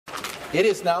It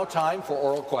is now time for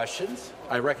oral questions.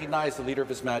 I recognize the Leader of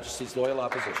His Majesty's Loyal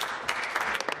Opposition.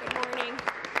 Good morning.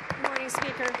 Good morning,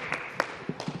 Speaker.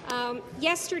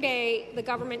 Yesterday, the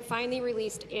government finally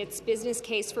released its business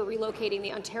case for relocating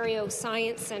the Ontario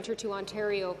Science Centre to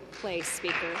Ontario Place,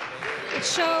 Speaker. It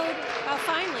showed,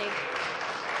 finally,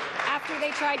 after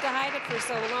they tried to hide it for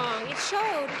so long, it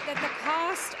showed that the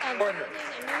cost of building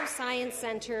a new science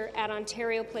centre at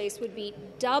Ontario Place would be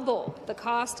double the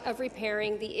cost of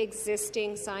repairing the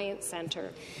existing science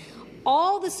centre.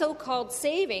 All the so-called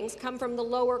savings come from the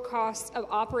lower costs of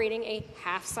operating a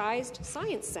half-sized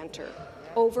science centre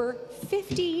over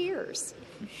 50 years.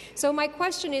 So my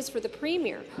question is for the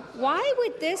Premier. Why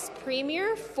would this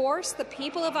Premier force the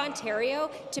people of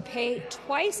Ontario to pay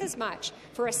twice as much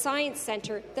for a science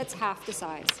centre that's half the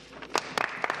size?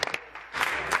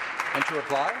 And to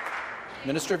reply,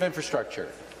 Minister of Infrastructure.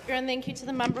 And thank you to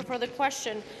the member for the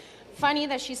question. Funny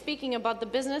that she's speaking about the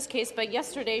business case, but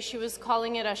yesterday she was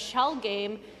calling it a shell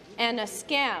game and a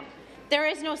scam. There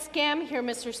is no scam here,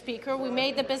 Mr. Speaker. We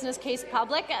made the business case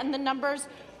public, and the numbers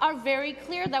are very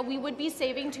clear that we would be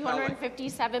saving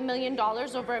 $257 million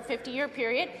over a 50-year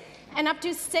period and up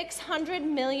to $600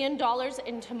 million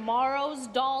in tomorrow's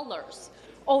dollars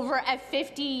over a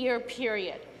 50-year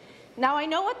period. Now, I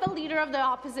know what the Leader of the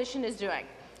Opposition is doing.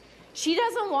 She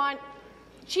doesn't want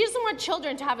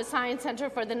children to have a science centre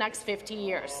for the next 50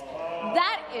 years.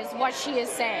 That is what she is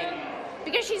saying,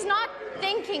 because she's not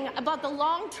thinking about the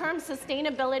long-term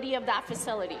sustainability of that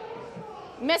facility.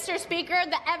 Mr. Speaker,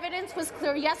 the evidence was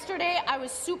clear yesterday. I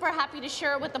was super happy to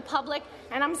share it with the public,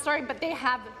 and I'm sorry, but they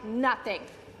have nothing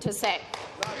to say.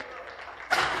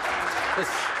 This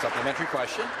supplementary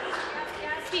question.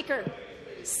 Speaker,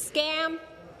 scam,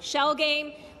 shell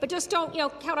game, but just don't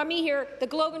count on me here. The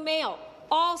Globe and Mail,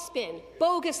 all spin,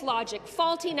 bogus logic,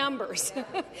 faulty numbers.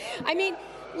 I mean,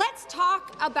 let's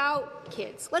talk about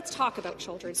kids. Let's talk about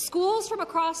children. Schools from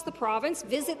across the province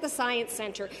visit the Science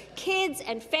Centre. Kids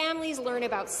and families learn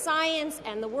about science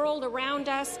and the world around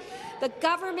us. The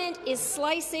government is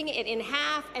slicing it in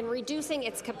half and reducing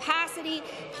its capacity,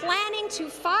 planning to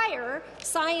fire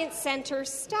Science Centre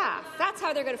staff. That's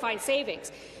how they're going to find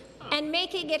savings, and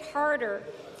making it harder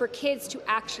for kids to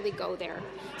actually go there.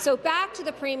 So back to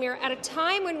the Premier, at a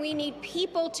time when we need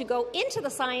people to go into the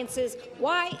sciences,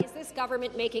 why is this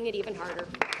government making it even harder?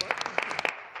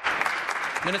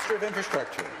 Minister of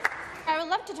Infrastructure. I would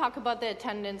love to talk about the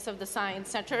attendance of the Science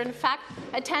Centre. In fact,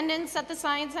 attendance at the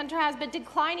Science Centre has been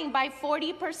declining by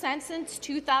 40% since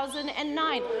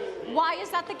 2009. Why is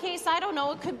that the case? I don't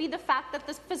know. It could be the fact that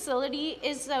this facility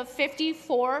is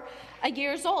 54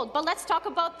 years old. But let's talk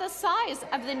about the size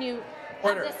of the new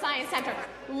of the Science Centre.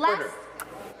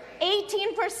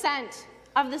 18%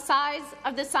 of the size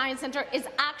of the Science Centre is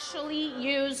actually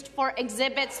used for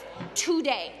exhibits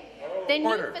today. The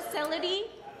new facility,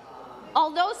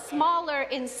 although smaller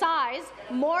in size,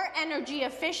 more energy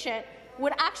efficient,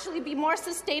 would actually be more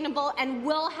sustainable and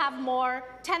will have more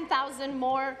 10,000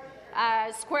 more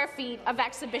square feet of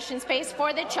exhibition space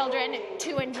for the children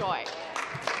to enjoy.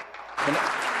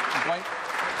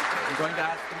 I'm going to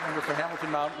ask the member for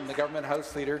Hamilton Mountain, the Government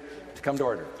House Leader, to come to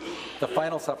order. The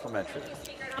final supplementary.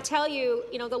 I'll tell you,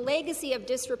 the legacy of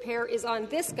disrepair is on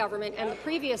this government and the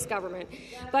previous government,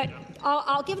 but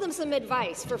I'll give them some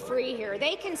advice for free here.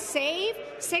 They can save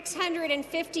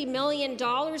 $650 million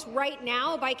right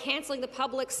now by cancelling the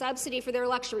public subsidy for their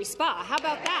luxury spa. How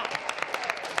about that?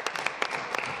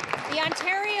 The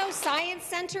Ontario Science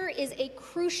Centre is a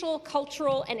crucial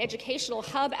cultural and educational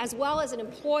hub, as well as an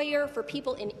employer for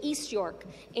people in East York,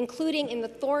 including in the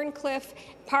Thorncliffe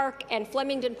Park and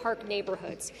Flemington Park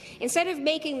neighbourhoods. Instead of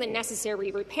making the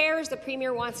necessary repairs, the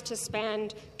Premier wants to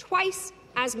spend twice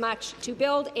as much to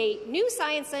build a new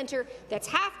science centre that's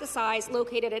half the size,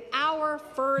 located an hour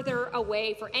further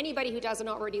away for anybody who doesn't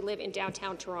already live in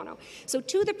downtown Toronto. So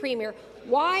to the Premier,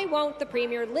 why won't the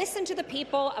Premier listen to the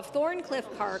people of Thorncliffe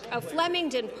Park, of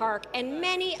Flemington Park, and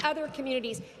many other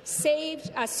communities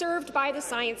served by the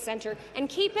Science Centre, and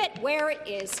keep it where it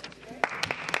is?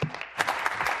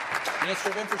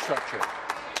 Minister of Infrastructure.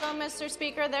 So, Mr.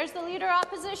 Speaker, there's the Leader of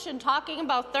Opposition talking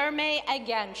about Therme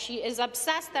again. She is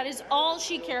obsessed. That is all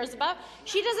she cares about.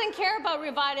 She doesn't care about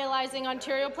revitalizing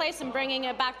Ontario Place and bringing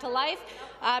it back to life,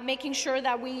 making sure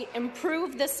that we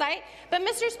improve the site. But,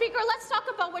 Mr. Speaker, let's talk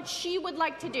about what she would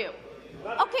like to do.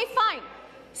 Okay, fine.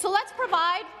 So let's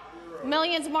provide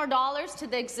millions more dollars to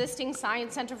the existing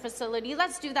Science Centre facility.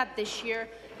 Let's do that this year.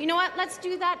 You know what? Let's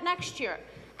do that next year.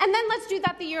 And then let's do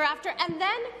that the year after, and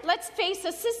then let's face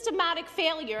a systematic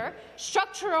failure,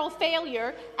 structural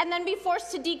failure, and then be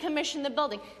forced to decommission the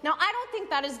building. Now, I don't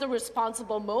think that is the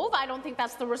responsible move. I don't think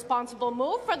that's the responsible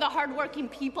move for the hardworking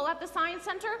people at the Science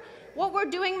Centre. What we're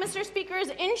doing, Mr. Speaker,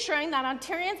 is ensuring that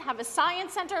Ontarians have a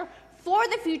Science Centre for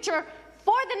the future,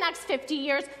 for the next 50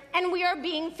 years, and we are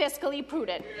being fiscally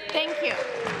prudent. Thank you.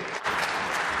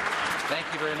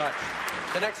 Thank you very much.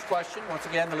 The next question, once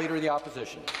again, the Leader of the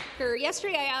Opposition.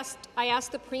 Yesterday, I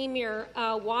asked the Premier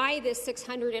why this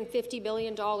 $650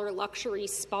 billion luxury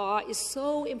spa is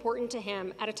so important to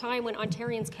him at a time when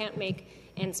Ontarians can't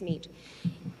make ends meet.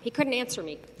 He couldn't answer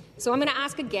me. So I'm going to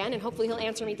ask again, and hopefully he'll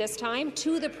answer me this time,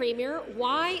 to the Premier,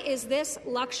 why is this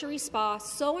luxury spa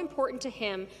so important to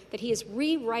him that he is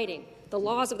rewriting the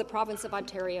laws of the province of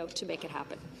Ontario to make it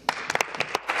happen?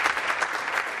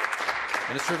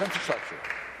 Minister of Infrastructure.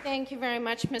 Thank you very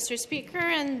much, Mr. Speaker,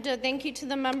 and thank you to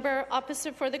the member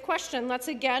opposite for the question. Let's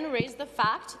again raise the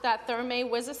fact that Therme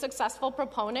was a successful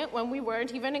proponent when we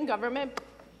weren't even in government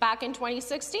back in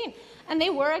 2016, and they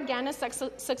were again a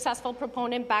successful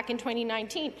proponent back in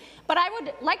 2019. But I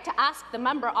would like to ask the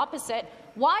member opposite,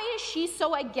 why is she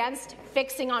so against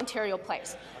fixing Ontario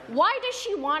Place? Why does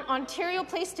she want Ontario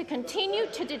Place to continue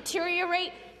to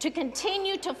deteriorate, to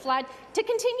continue to flood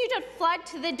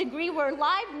to the degree where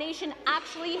Live Nation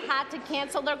actually had to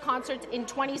cancel their concerts in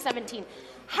 2017?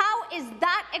 How is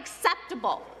that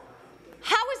acceptable?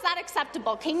 How is that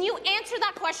acceptable? Can you answer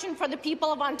that question for the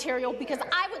people of Ontario? Because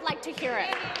I would like to hear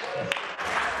it.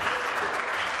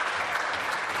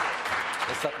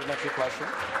 A supplementary question.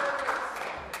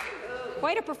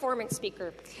 Quite a performance,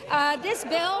 Speaker. This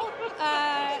bill,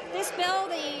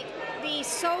 the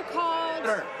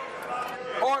so-called...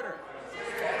 Order.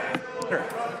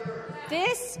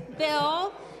 This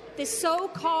bill, the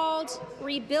so-called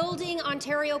Rebuilding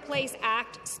Ontario Place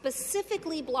Act,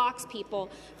 specifically blocks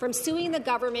people from suing the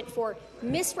government for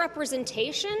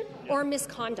misrepresentation or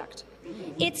misconduct.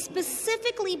 It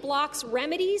specifically blocks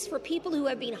remedies for people who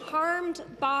have been harmed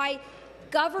by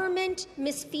government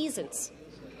misfeasance,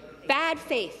 bad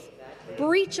faith,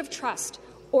 breach of trust,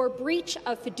 or breach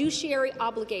of fiduciary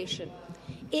obligation.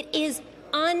 It is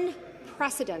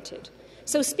unprecedented.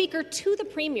 So, Speaker, to the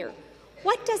Premier,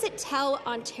 what does it tell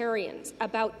Ontarians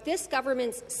about this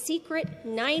government's secret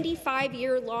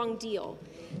 95-year-long deal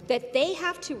that they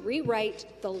have to rewrite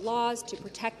the laws to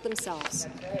protect themselves?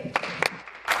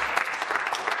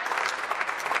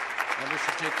 Members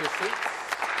should take their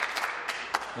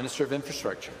seats. Minister of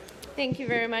Infrastructure. Thank you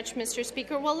very much, Mr.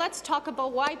 Speaker. Well, let's talk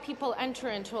about why people enter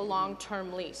into a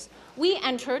long-term lease. We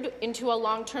entered into a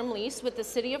long-term lease with the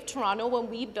City of Toronto when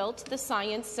we built the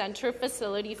Science Centre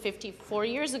facility 54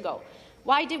 years ago.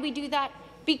 Why did we do that?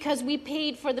 Because we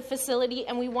paid for the facility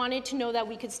and we wanted to know that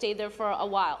we could stay there for a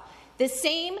while. The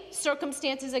same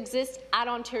circumstances exist at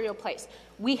Ontario Place.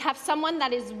 We have someone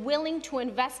that is willing to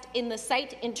invest in the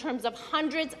site in terms of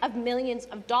hundreds of millions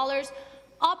of dollars,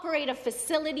 operate a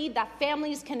facility that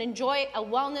families can enjoy, a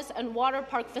wellness and water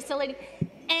park facility,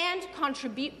 and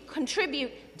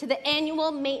contribute to the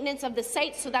annual maintenance of the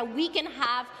site so that we can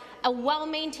have a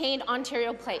well-maintained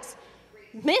Ontario Place.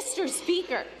 Mr.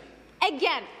 Speaker,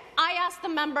 again, I ask the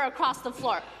member across the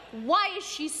floor, why is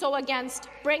she so against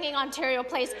bringing Ontario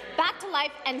Place back to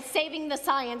life and saving the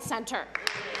Science Centre?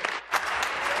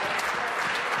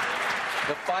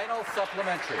 The final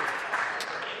supplementary.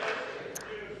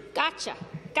 Gotcha.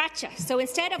 So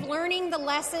instead of learning the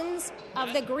lessons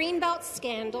of the Greenbelt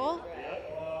scandal,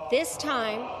 this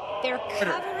time they're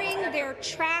covering their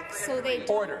tracks so they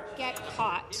don't get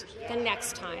caught the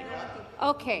next time.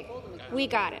 Okay, we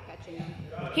got it.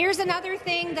 Here's another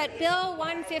thing that Bill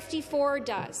 154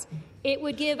 does. It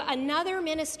would give another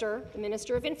minister, the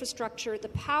Minister of Infrastructure, the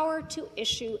power to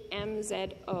issue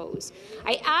MZOs.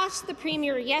 I asked the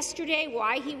Premier yesterday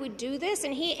why he would do this,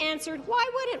 and he answered, why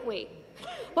wouldn't we?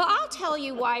 Well, I'll tell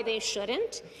you why they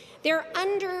shouldn't. They're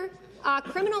under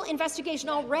criminal investigation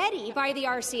already by the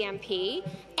RCMP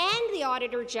and the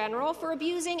Auditor General for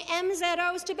abusing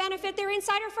MZOs to benefit their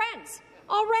insider friends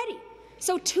already.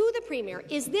 So to the Premier,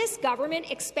 is this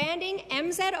government expanding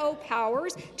MZO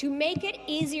powers to make it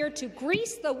easier to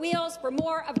grease the wheels for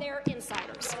more of their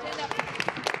insiders?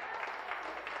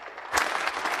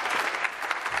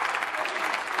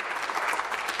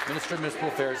 Minister of Municipal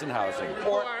Affairs and Housing.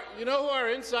 You know who our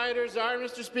insiders are,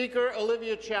 Mr. Speaker?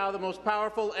 Olivia Chow, the most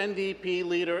powerful NDP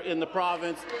leader in the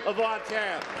province of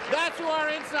Ontario. That's who our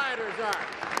insiders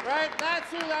are, right?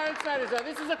 That's who our insiders are.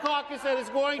 This is a caucus that is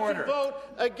going to vote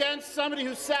against somebody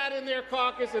who sat in their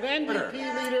caucus, an NDP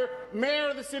leader, mayor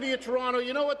of the City of Toronto.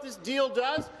 You know what this deal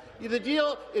does? The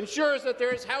deal ensures that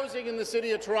there is housing in the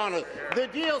City of Toronto. The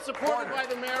deal, supported by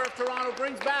the Mayor of Toronto,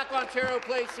 brings back Ontario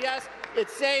Place, yes.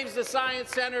 It saves the Science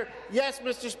Centre, yes,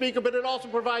 Mr. Speaker, but it also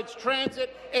provides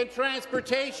transit and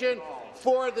transportation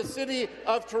for the City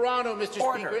of Toronto, Mr.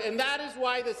 Speaker. And that is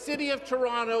why the City of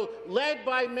Toronto, led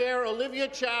by Mayor Olivia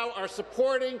Chow, are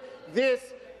supporting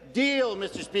this deal,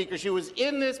 Mr. Speaker. She was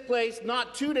in this place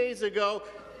not 2 days ago,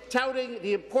 touting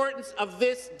the importance of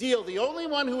this deal. The only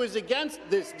one who is against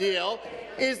this deal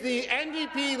is the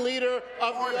NDP leader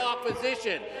of the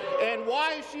opposition. And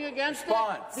why is she against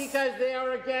it? Because they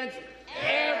are against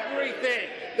everything.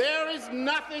 There is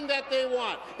nothing that they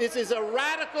want. This is a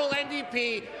radical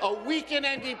NDP, a weakened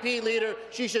NDP leader.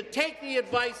 She should take the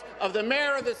advice of the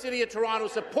Mayor of the City of Toronto,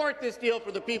 support this deal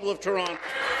for the people of Toronto.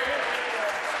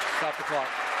 Stop the clock.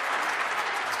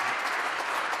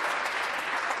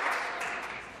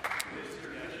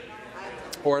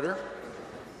 Order.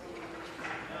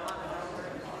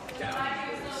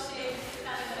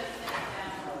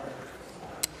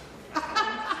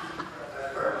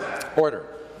 Order.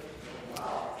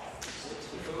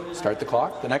 Start the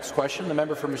clock. The next question, the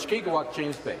member for Mushkegowuk,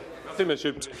 James Bay.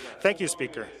 Thank you,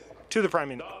 Speaker. To the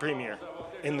Premier.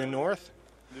 In the north,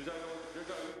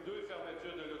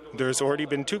 there's already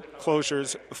been 2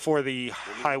 closures for the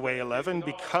Highway 11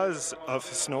 because of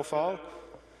snowfall.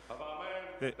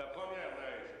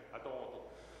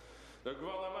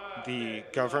 The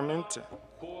government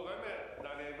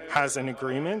has an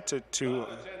agreement to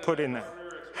put in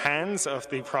hands of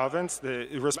the province the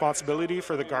responsibility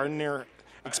for the Gardiner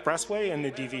Expressway and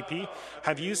the DVP.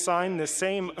 Have you signed the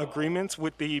same agreements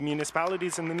with the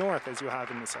municipalities in the north as you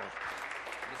have in the south?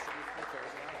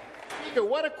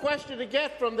 What a question to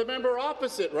get from the member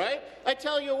opposite, right? I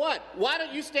tell you what, why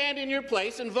don't you stand in your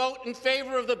place and vote in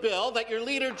favour of the bill that your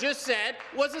leader just said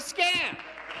was a scam?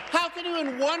 How can you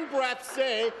in one breath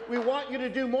say, we want you to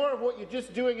do more of what you're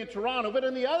just doing in Toronto, but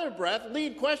in the other breath,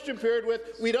 lead question period with,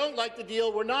 we don't like the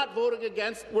deal, we're not voting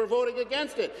against, we're voting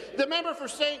against it. The member for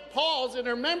St. Paul's in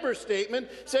her member statement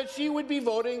said she would be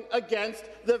voting against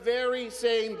the very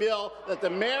same bill that the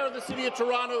Mayor of the City of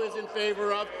Toronto is in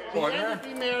favour of, the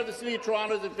NDP Mayor of the City of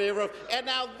Toronto is in favour of, and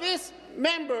now this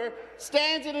member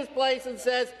stands in his place and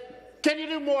says, can you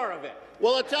do more of it?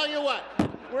 Well, I'll tell you what.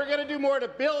 We're going to do more to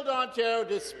build Ontario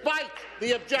despite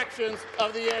the objections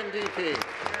of the NDP.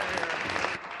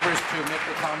 First to make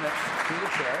the comments to the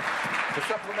chair. The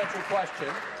supplementary question,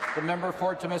 the member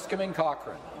for Timiskaming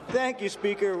Cochrane. Thank you,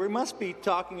 Speaker. We must be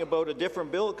talking about a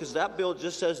different bill because that bill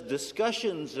just says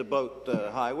discussions about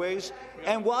highways.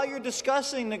 And while you're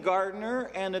discussing the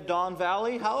Gardiner and the Don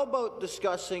Valley, how about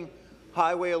discussing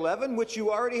Highway 11, which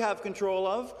you already have control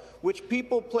of, which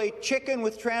people play chicken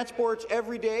with transports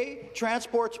every day,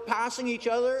 transports passing each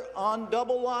other on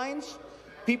double lines,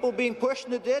 people being pushed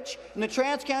in the ditch, and the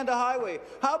Trans-Canada Highway.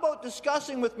 How about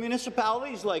discussing with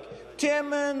municipalities like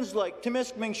Timmins, like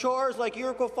Timiskaming Shores, like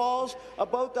Iroquois Falls,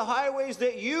 about the highways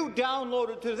that you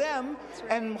downloaded to them,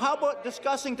 and how about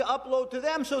discussing to upload to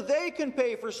them so they can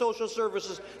pay for social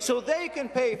services, so they can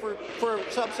pay for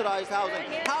subsidized housing?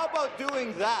 How about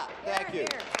doing that? Thank you.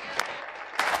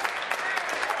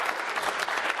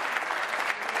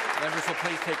 Members will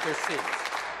please take their seats.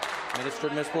 Minister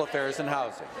of Municipal Affairs and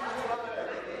Housing.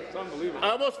 It's unbelievable.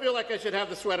 I almost feel like I should have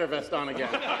the sweater vest on again.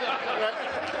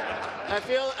 I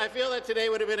feel that today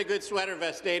would have been a good sweater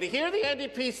vest day. To hear the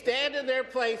NDP stand in their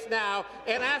place now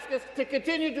and ask us to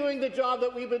continue doing the job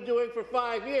that we've been doing for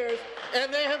 5 years,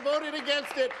 and they have voted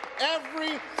against it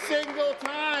every single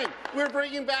time. We're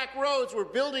bringing back roads, we're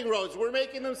building roads, we're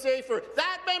making them safer.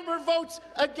 That member votes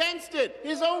against it.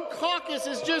 His own caucus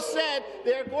has just said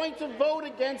they're going to vote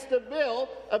against a bill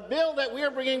that we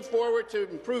are bringing forward to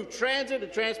improve transit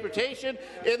and transportation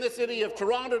in the City of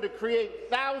Toronto, to create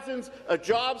thousands of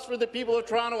jobs for the people of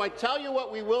Toronto. I tell you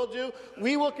what we will do.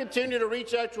 We will continue to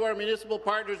reach out to our municipal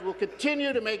partners. We'll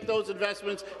continue to make those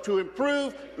investments to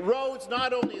improve roads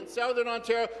not only in Southern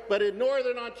Ontario but in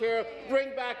Northern Ontario,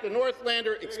 bring back the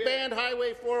Northlander, expand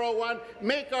Highway 401,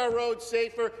 make our roads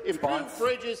safer, improve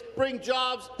bridges, bring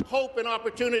jobs, hope and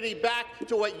opportunity back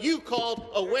to what you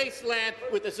called a wasteland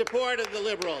with the support of the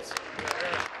Liberals.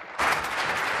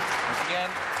 Once again,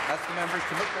 Ask the members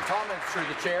to make their comments through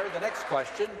the chair. The next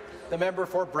question, the member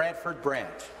for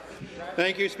Brantford-Brant.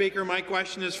 Thank you, Speaker. My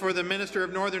question is for the Minister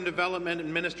of Northern Development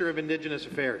and Minister of Indigenous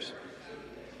Affairs.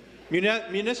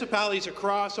 Municipalities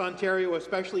across Ontario,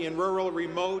 especially in rural,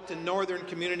 remote and northern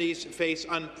communities, face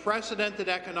unprecedented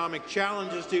economic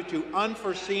challenges due to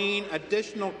unforeseen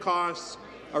additional costs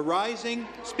arising,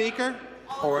 Speaker,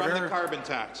 from the carbon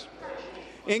tax.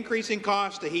 Increasing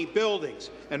costs to heat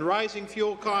buildings and rising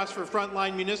fuel costs for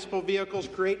frontline municipal vehicles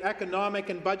create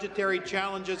economic and budgetary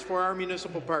challenges for our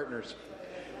municipal partners.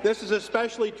 This is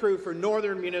especially true for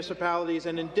northern municipalities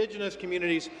and Indigenous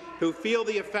communities who feel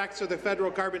the effects of the federal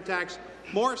carbon tax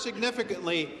more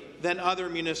significantly than other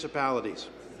municipalities.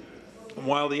 And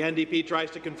while the NDP tries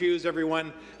to confuse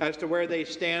everyone as to where they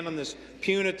stand on this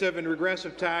punitive and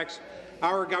regressive tax,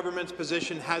 our government's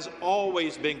position has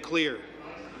always been clear.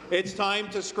 It's time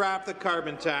to scrap the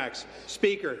carbon tax.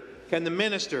 Speaker, can the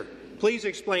minister please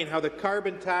explain how the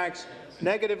carbon tax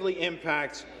negatively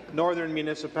impacts northern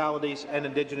municipalities and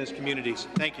Indigenous communities?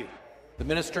 Thank you. The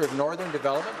Minister of Northern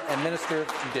Development and Minister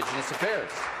of Indigenous Affairs.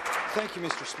 Thank you,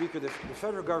 Mr. Speaker. The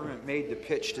federal government made the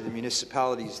pitch to the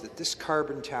municipalities that this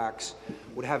carbon tax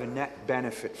would have a net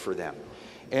benefit for them.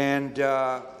 And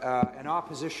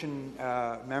opposition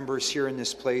members here in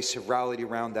this place have rallied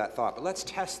around that thought. But let's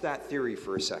test that theory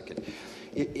for a second.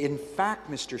 In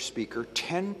fact, Mr. Speaker,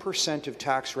 10% of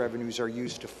tax revenues are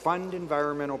used to fund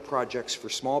environmental projects for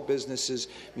small businesses,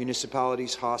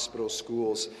 municipalities, hospitals,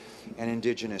 schools, and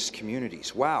Indigenous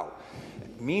communities. Wow.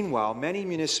 Meanwhile, many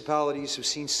municipalities have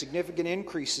seen significant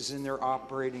increases in their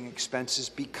operating expenses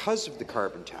because of the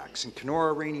carbon tax. In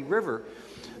Kenora-Rainy River,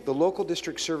 the local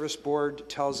district service board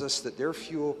tells us that their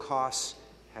fuel costs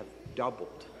have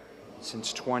doubled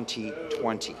since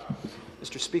 2020.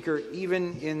 Mr. Speaker,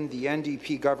 even in the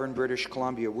NDP-governed British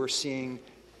Columbia, we're seeing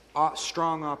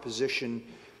strong opposition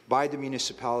by the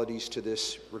municipalities to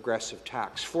this regressive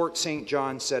tax. Fort St.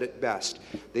 John said it best.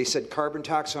 They said carbon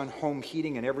tax on home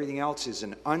heating and everything else is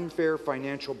an unfair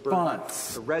financial burden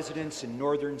for residents in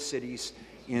northern cities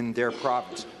in their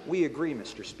province. We agree,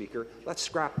 Mr. Speaker. Let's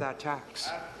scrap that tax.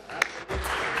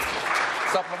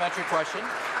 Supplementary question.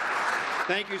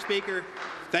 Thank you, Speaker.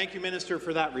 Thank you, Minister,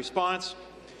 for that response.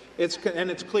 It's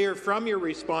clear from your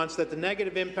response that the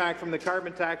negative impact from the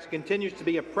carbon tax continues to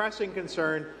be a pressing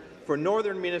concern for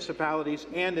northern municipalities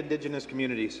and Indigenous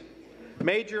communities.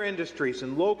 Major industries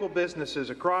and local businesses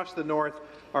across the north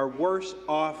are worse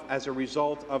off as a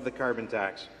result of the carbon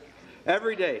tax.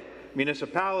 Every day,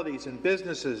 municipalities and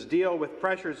businesses deal with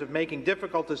pressures of making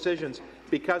difficult decisions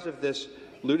because of this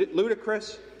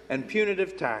ludicrous and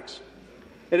punitive tax.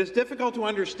 It is difficult to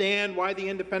understand why the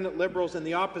Independent Liberals and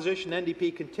the opposition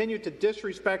NDP continue to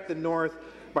disrespect the North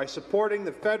by supporting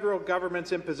the federal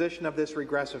government's imposition of this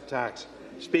regressive tax.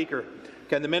 Speaker,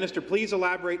 can the minister please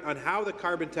elaborate on how the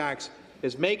carbon tax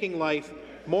is making life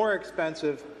more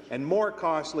expensive and more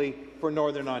costly for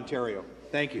Northern Ontario?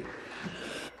 Thank you.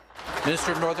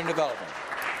 Minister of Northern Development.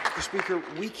 Mr. Speaker,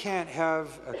 we can't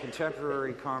have a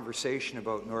contemporary conversation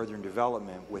about northern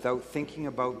development without thinking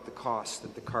about the costs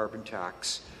that the carbon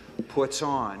tax puts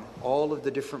on all of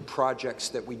the different projects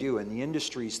that we do and the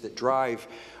industries that drive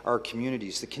our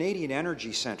communities. The Canadian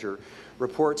Energy Centre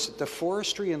reports that the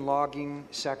forestry and logging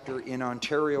sector in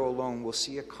Ontario alone will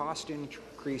see a cost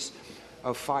increase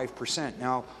of 5%.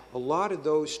 Now, a lot of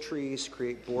those trees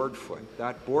create boardfoot.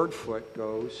 That boardfoot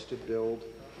goes to build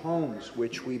homes,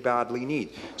 which we badly need.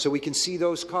 So we can see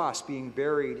those costs being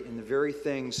buried in the very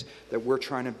things that we're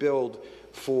trying to build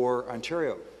for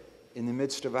Ontario in the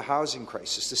midst of a housing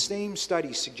crisis. The same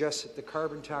study suggests that the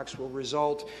carbon tax will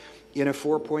result in a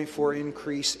 4.4%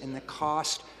 increase in the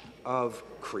cost of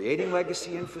creating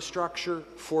legacy infrastructure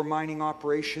for mining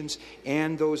operations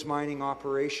and those mining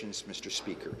operations, Mr.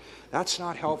 Speaker. That's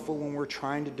not helpful when we're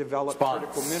trying to develop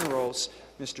critical minerals,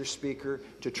 Mr. Speaker,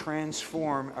 to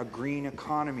transform a green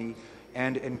economy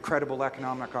and incredible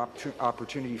economic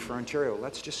opportunity for Ontario.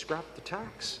 Let's just scrap the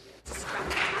tax. The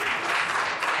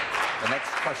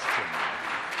next question.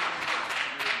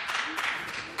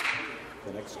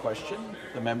 The next question,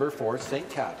 the member for St.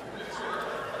 Catharines.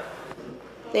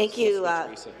 Thank you.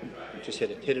 Just hit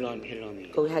it on the.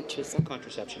 Go ahead, Teresa.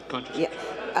 Contraception.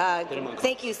 Yeah.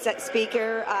 Thank you,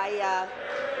 Speaker.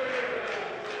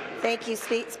 Thank you,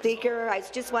 Speaker. I was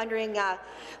just wondering,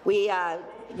 we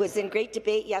was in great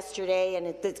debate yesterday,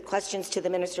 and the questions to the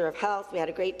Minister of Health. We had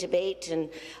a great debate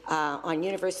on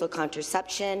universal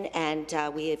contraception,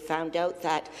 and we had found out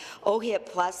that OHIP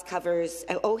Plus covers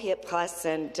OHIP Plus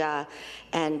and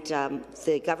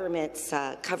the government's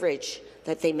coverage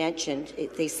that they mentioned.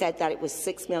 They said that it was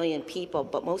 6 million people,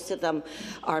 but most of them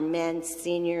are men,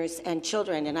 seniors, and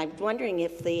children. And I'm wondering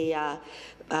if the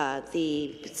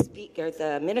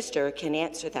minister can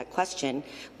answer that question.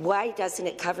 Why doesn't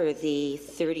it cover the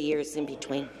 30 years in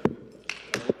between?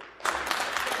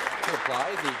 To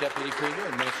reply, the Deputy Premier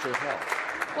and Minister of Health.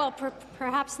 Well,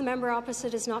 perhaps the member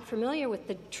opposite is not familiar with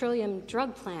the Trillium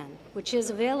Drug Plan, which is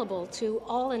available to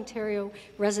all Ontario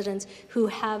residents who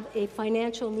have a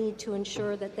financial need to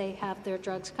ensure that they have their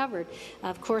drugs covered.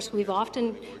 Of course, we've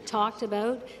often talked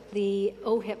about the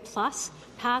OHIP Plus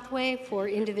pathway for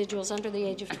individuals under the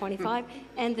age of 25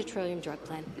 and the Trillium Drug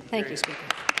Plan. Thank you, Speaker.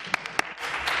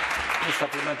 A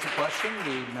supplementary question,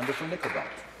 the member for Nickel Belt.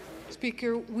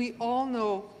 Speaker, we all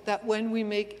know that when we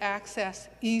make access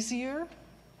easier,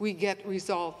 we get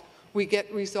resolved. We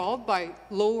get resolved by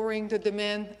lowering the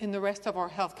demand in the rest of our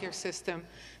healthcare system.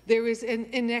 There is an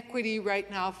inequity right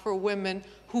now for women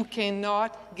who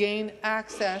cannot gain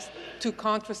access to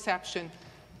contraception.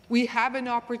 We have an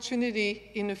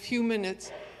opportunity in a few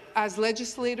minutes as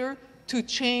legislator to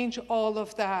change all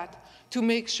of that, to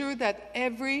make sure that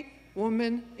every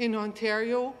woman in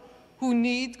Ontario who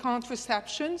needs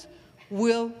contraceptions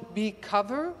will be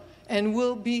covered and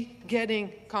will be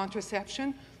getting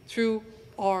contraception through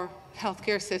our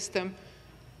healthcare system.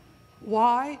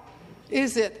 Why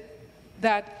is it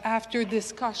that after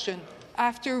discussion,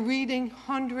 after reading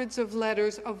hundreds of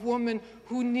letters of women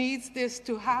who needs this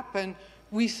to happen,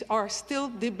 we are still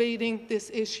debating this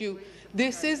issue?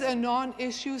 This is a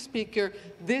non-issue, Speaker.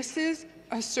 This is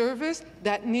a service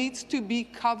that needs to be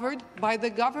covered by the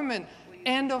government.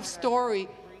 End of story.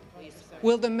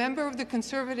 Will the member of the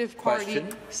Conservative Party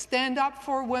stand up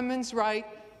for women's rights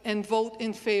and vote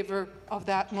in favour of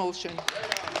that motion?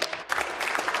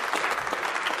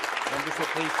 Members will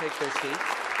please take their seats.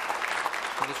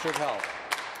 Minister of Health.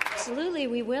 Absolutely,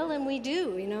 we will and we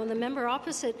do. You know, the member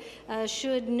opposite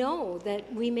should know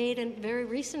that we made a very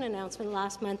recent announcement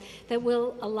last month that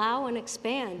will allow and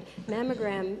expand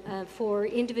mammogram for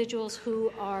individuals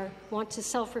who want to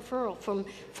self-referral from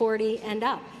 40 and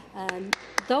up.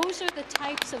 Those are the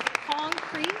types of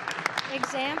concrete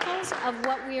examples of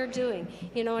what we are doing.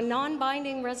 You know, a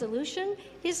non-binding resolution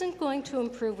isn't going to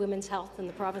improve women's health in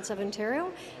the province of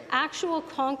Ontario. Actual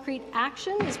concrete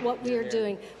action is what we are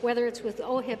doing, whether it's with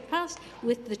OHIP Plus,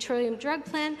 with the Trillium Drug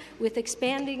Plan, with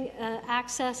expanding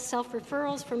access,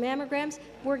 self-referrals for mammograms.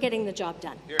 We're getting the job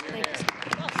done. Thank you.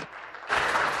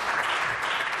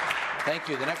 Thank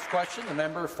you. The next question, the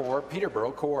member for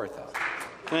Peterborough-Kawartha.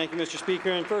 Thank you, Mr.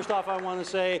 Speaker. And first off, I want to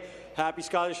say Happy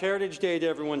Scottish Heritage Day to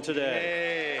everyone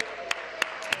today. Yay.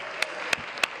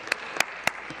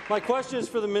 My question is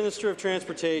for the Minister of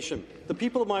Transportation. The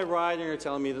people of my riding are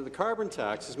telling me that the carbon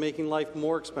tax is making life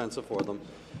more expensive for them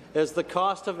as the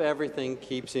cost of everything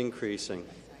keeps increasing.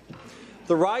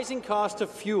 The rising cost of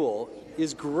fuel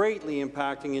is greatly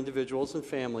impacting individuals and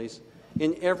families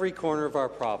in every corner of our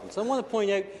province. I want to point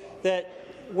out that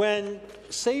when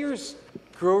Sayers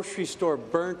grocery store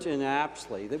burnt in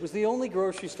Apsley, that was the only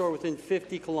grocery store within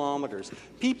 50 kilometres.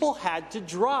 People had to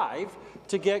drive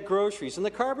to get groceries, and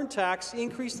the carbon tax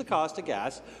increased the cost of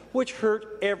gas, which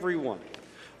hurt everyone.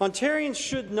 Ontarians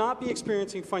should not be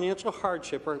experiencing financial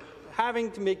hardship or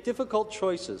having to make difficult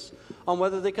choices on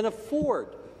whether they can afford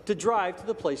to drive to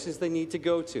the places they need to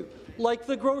go to, like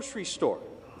the grocery store.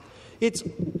 It's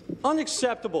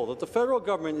unacceptable that the federal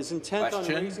government is intent on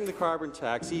raising the carbon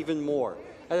tax even more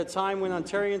at a time when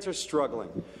Ontarians are struggling.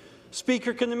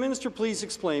 Speaker, can the minister please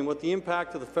explain what the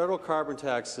impact of the federal carbon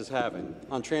tax is having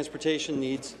on transportation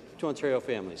needs to Ontario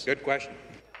families? Good question.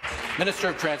 Minister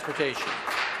of Transportation.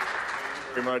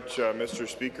 Very much, Mr.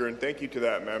 Speaker, and thank you to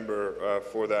that member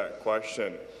for that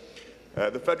question.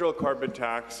 The federal carbon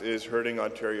tax is hurting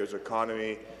Ontario's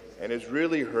economy and is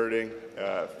really hurting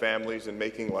families and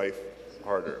making life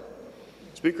harder.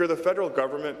 Speaker, the federal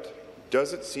government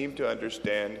doesn't seem to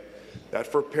understand that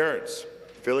for parents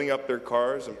filling up their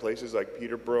cars in places like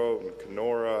Peterborough and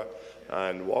Kenora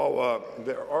and Wawa,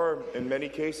 there are, in many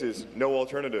cases, no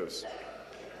alternatives.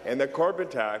 And the carbon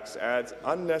tax adds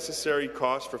unnecessary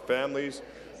costs for families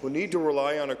who need to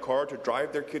rely on a car to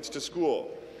drive their kids to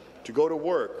school, to go to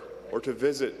work, or to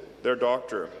visit their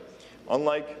doctor.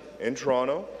 Unlike in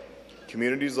Toronto,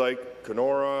 communities like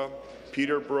Kenora,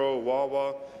 Peterborough,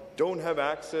 Wawa don't have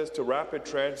access to rapid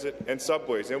transit and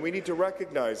subways, and we need to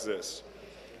recognize this.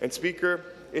 And Speaker,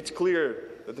 it's clear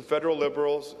that the federal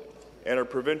Liberals and their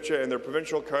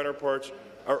provincial counterparts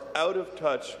are out of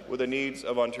touch with the needs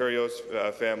of Ontario's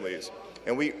families.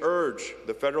 And we urge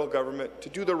the federal government to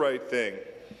do the right thing,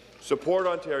 support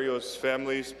Ontario's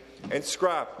families, and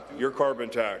scrap your carbon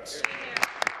tax.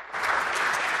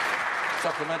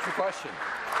 Supplementary question.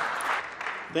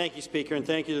 Thank you, Speaker, and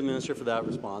thank you to the Minister for that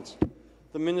response.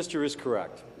 The Minister is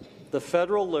correct. The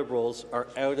federal Liberals are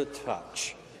out of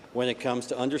touch when it comes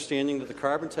to understanding that the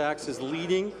carbon tax is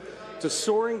leading to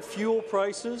soaring fuel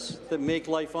prices that make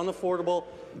life unaffordable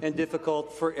and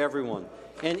difficult for everyone.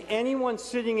 And anyone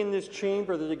sitting in this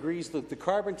chamber that agrees that the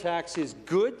carbon tax is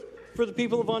good for the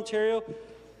people of Ontario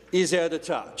is out of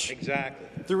touch. Exactly.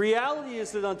 The reality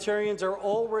is that Ontarians are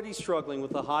already struggling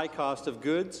with the high cost of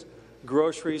goods,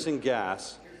 groceries and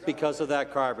gas because of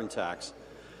that carbon tax.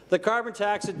 The carbon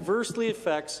tax adversely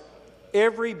affects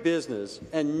every business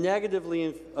and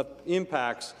negatively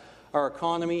impacts our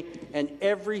economy and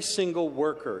every single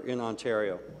worker in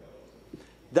Ontario.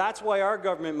 That's why our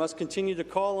government must continue to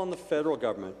call on the federal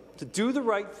government to do the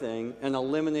right thing and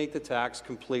eliminate the tax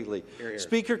completely. Hear, hear.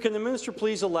 Speaker, can the minister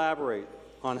please elaborate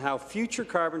on how future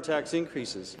carbon tax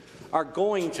increases are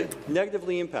going to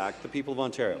negatively impact the people of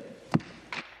Ontario?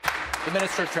 The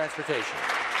Minister of Transportation.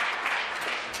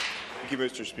 Thank you,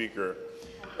 Mr. Speaker.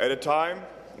 At a time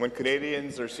when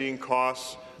Canadians are seeing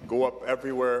costs go up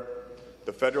everywhere,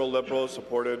 the federal Liberals,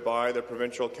 supported by their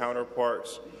provincial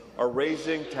counterparts, are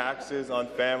raising taxes on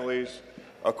families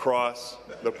across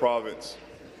the province.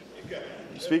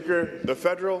 Speaker, the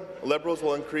federal Liberals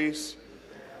will increase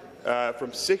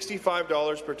from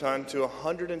 $65 per tonne to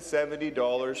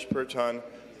 $170 per tonne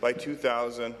by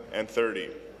 2030.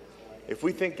 If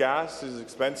we think gas is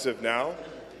expensive now,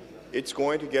 it's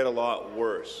going to get a lot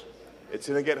worse. It's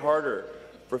going to get harder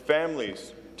for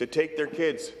families to take their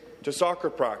kids to soccer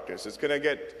practice. It's going to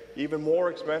get even more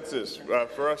expensive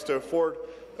for us to afford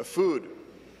food.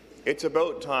 It's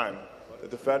about time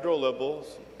that the federal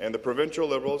Liberals and the provincial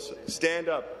Liberals stand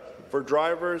up for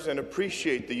drivers and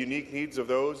appreciate the unique needs of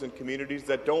those in communities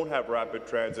that don't have rapid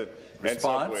transit and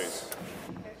subways.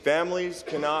 Families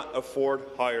cannot afford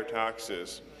higher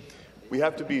taxes. We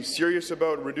have to be serious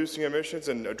about reducing emissions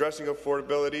and addressing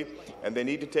affordability, and they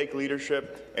need to take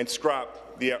leadership and scrap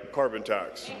the carbon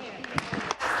tax.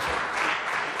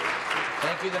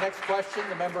 Thank you. The next question,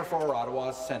 the member for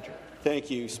Ottawa Centre.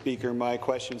 Thank you, Speaker. My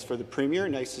question's for the Premier.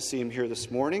 Nice to see him here this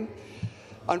morning.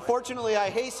 Unfortunately, I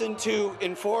hasten to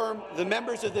inform the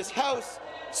members of this House,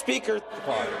 Speaker. Stop the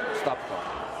clock.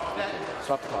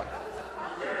 Stop the clock.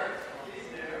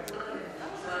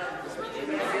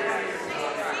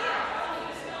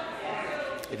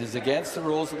 It is against the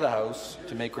rules of the House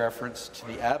to make reference to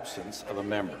the absence of a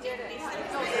member.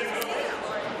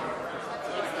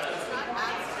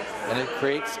 And it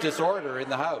creates disorder in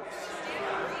the House.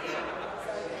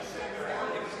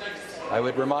 I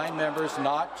would remind members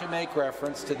not to make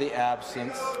reference to the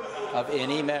absence of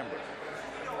any member.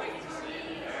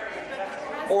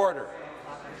 Order.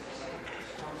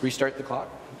 Restart the clock.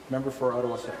 Member for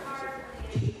Ottawa Centre.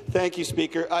 Thank you,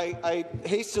 Speaker. I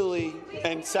hastily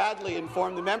and sadly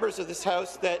inform the members of this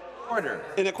House that,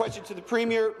 in a question to the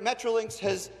Premier, Metrolinx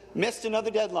has missed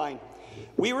another deadline.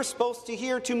 We were supposed to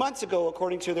hear 2 months ago,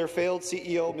 according to their failed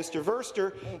CEO, Mr.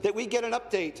 Verster, that we get an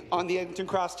update on the Eglinton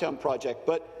Crosstown project,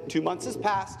 but 2 months has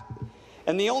passed.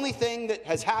 And the only thing that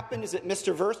has happened is that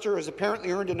Mr. Verster has apparently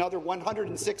earned another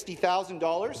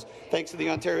 $160,000, thanks to the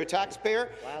Ontario taxpayer,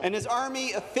 and his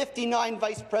army of 59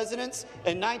 vice presidents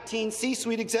and 19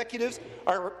 C-suite executives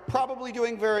are probably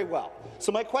doing very well.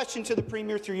 So my question to the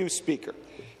Premier through you, Speaker,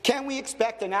 can we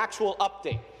expect an actual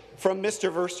update from Mr.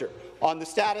 Verster on the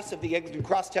status of the Eglinton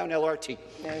Crosstown LRT?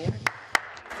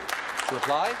 To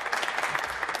reply,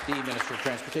 the Minister of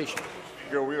Transportation.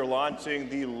 We are launching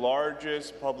the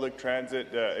largest public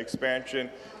transit expansion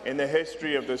in the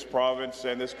history of this province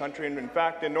and this country, and in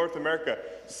fact, in North America,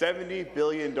 $70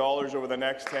 billion over the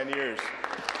next 10 years.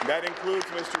 That includes,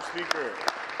 Mr. Speaker,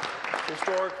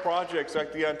 historic projects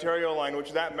like the Ontario Line,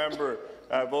 which that member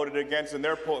voted against and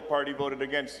their party voted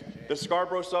against, the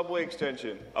Scarborough Subway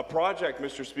Extension, a project,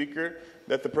 Mr. Speaker,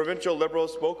 that the provincial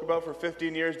Liberals spoke about for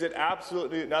 15 years, did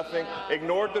absolutely nothing,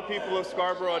 ignored the people of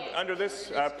Scarborough. Under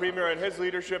this Premier and his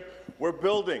leadership, we're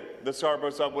building the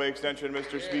Scarborough Subway Extension,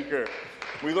 Mr. Speaker.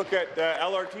 We look at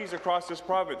LRTs across this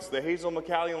province, the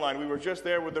Hazel-McCallion line. We were just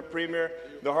there with the Premier,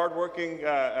 the hardworking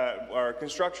our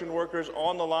construction workers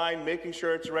on the line, making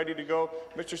sure it's ready to go.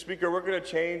 Mr. Speaker, we're going to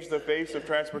change the face of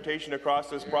transportation across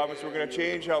this province. We're going to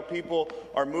change how people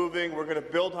are moving. We're going to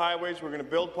build highways. We're going to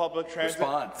build public transit.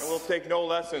 And we'll take no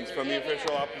lessons from the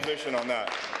official opposition on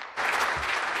that.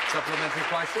 Supplementary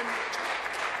question.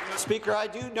 Speaker, I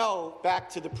do know, back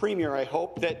to the Premier, I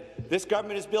hope, that this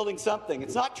government is building something.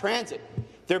 It's not transit.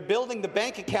 They're building the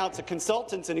bank accounts of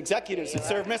consultants and executives that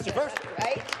serve Mr. Verster.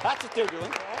 Right? That's what they're doing.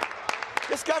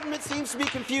 This government seems to be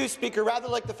confused, Speaker, rather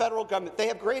like the federal government. They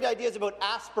have great ideas about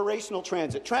aspirational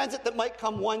transit, transit that might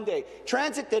come one day,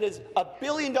 transit that is $1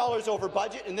 billion over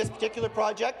budget in this particular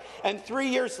project and 3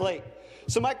 years late.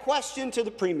 So my question to the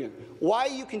Premier, why are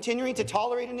you continuing to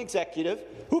tolerate an executive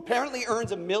who apparently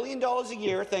earns $1 million a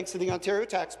year thanks to the Ontario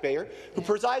taxpayer, who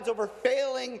presides over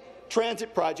failing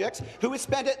transit projects, who has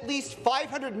spent at least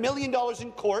 $500 million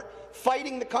in court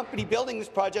fighting the company building this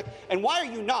project, and why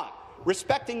are you not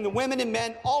respecting the women and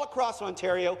men all across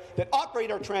Ontario that operate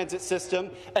our transit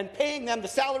system and paying them the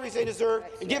salaries they deserve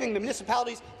and giving the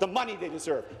municipalities the money they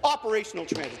deserve? Operational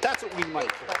transit, that's what we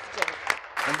might for.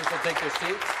 Members will take their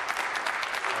seats.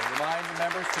 I remind the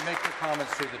members to make their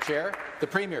comments through the chair. The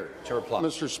Premier to reply.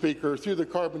 Mr. Speaker, through the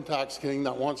carbon tax king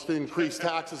that wants to increase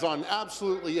taxes on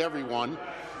absolutely everyone,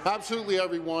 I'll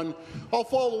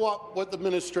follow up what the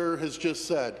minister has just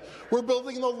said. We're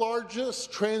building the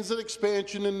largest transit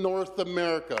expansion in North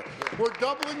America. We're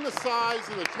doubling the size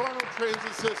of the Toronto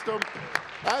transit system,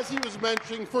 as he was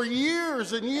mentioning, for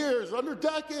years and years, under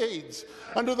decades.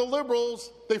 Under the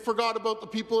Liberals, they forgot about the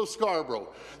people of Scarborough.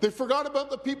 They forgot about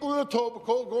the people of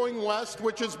Etobicoke going west,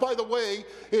 which is, by the way,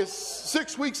 is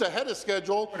 6 weeks ahead of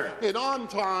schedule and on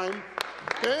time.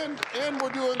 And we're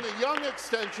doing the Young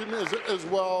extension as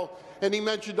well. And he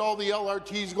mentioned all the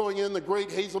LRTs going in, the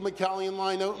great Hazel-McCallion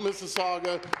line out in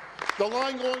Mississauga, the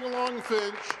line going along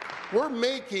Finch. We're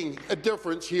making a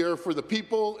difference here for the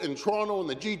people in Toronto and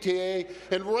the GTA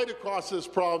and right across this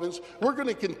province. We're going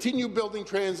to continue building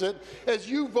transit. As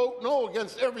you vote no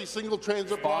against every single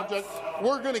transit project,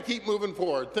 we're going to keep moving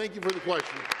forward. Thank you for the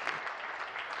question.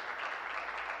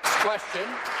 Question,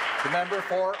 the member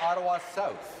for Ottawa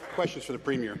South. Questions for the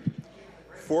Premier.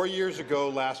 4 years ago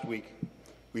last week,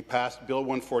 we passed Bill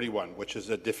 141, which is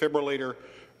a Defibrillator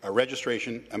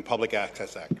Registration and Public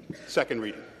Access Act, second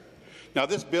reading. Now,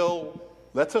 this bill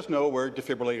lets us know where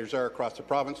defibrillators are across the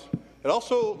province. It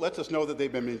also lets us know that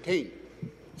they've been maintained,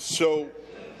 so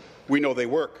we know they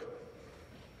work.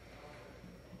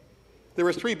 There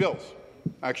were 3 bills,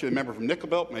 actually the member from Nickel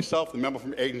Belt, myself, the member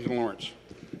from Eglinton Lawrence.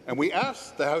 And we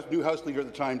asked the new House Leader at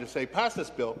the time to say, pass this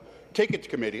bill, take it to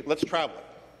committee, let's travel it.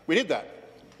 We did that.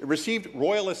 It received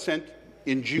royal assent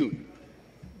in June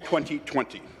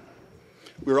 2020.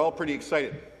 We were all pretty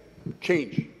excited.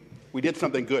 Change. We did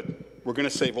something good. We're going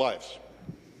to save lives.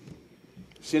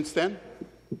 Since then,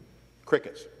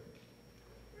 crickets.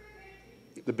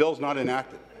 The bill's not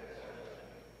enacted.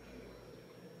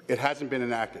 It hasn't been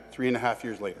enacted 3.5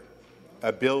 years later.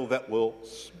 A bill that will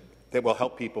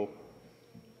help people,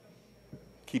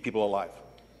 keep people alive.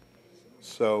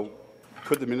 So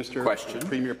could the Minister, the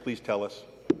Premier, please tell us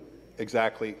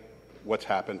exactly what's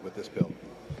happened with this bill?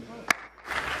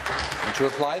 And to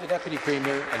reply, the Deputy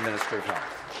Premier and Minister of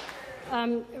Health.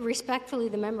 Respectfully,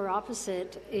 the member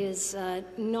opposite is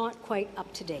not quite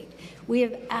up to date. We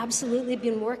have absolutely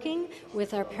been working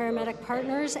with our paramedic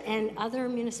partners and other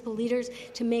municipal leaders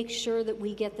to make sure that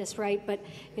we get this right. But,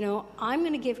 you know, I'm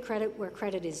going to give credit where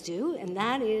credit is due, and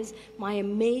that is my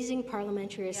amazing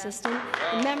parliamentary assistant,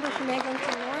 the member from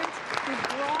Eglinton Lawrence, who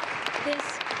brought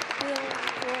this bill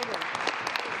forward.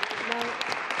 Now,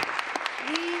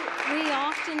 we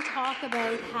often talk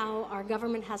about how our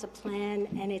government has a plan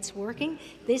and it's working.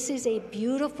 This is a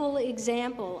beautiful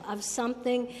example of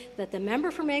something that the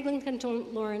member from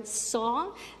Eglinton Lawrence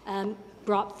saw,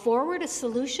 brought forward a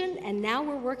solution, and now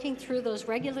we're working through those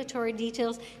regulatory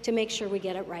details to make sure we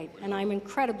get it right. And I'm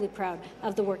incredibly proud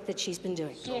of the work that she's been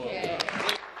doing.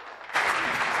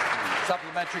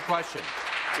 Supplementary question.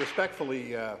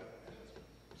 Respectfully,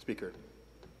 Speaker,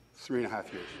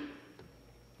 3.5 years.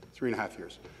 3.5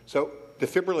 years. So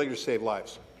defibrillators save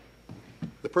lives.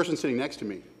 The person sitting next to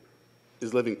me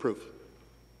is living proof.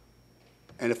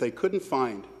 And if they couldn't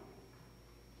find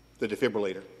the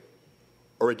defibrillator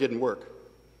or it didn't work,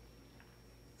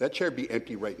 that chair would be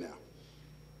empty right now.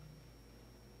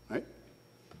 Right?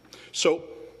 So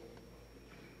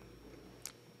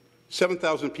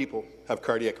 7,000 people have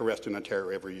cardiac arrest in Ontario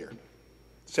every year.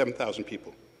 7,000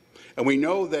 people. And we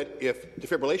know that if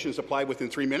defibrillation is applied within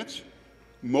 3 minutes,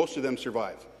 most of them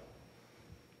survive.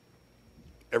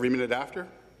 Every minute after,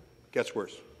 gets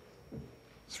worse.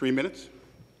 3 minutes,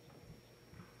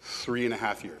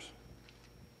 3.5 years.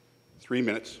 3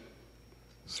 minutes,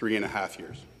 3.5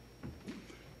 years.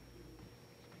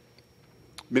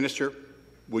 Minister,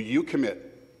 will you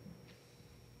commit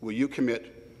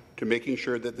to making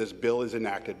sure that this bill is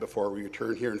enacted before we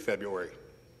return here in February?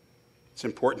 It's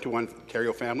important to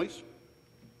Ontario families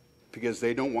because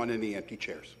they don't want any empty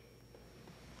chairs.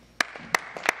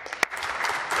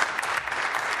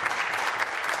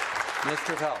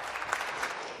 Minister of Health.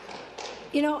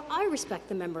 You know, I respect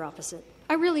the member opposite.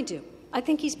 I really do. I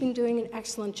think he's been doing an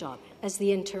excellent job as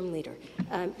the interim leader.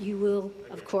 You will,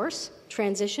 of course,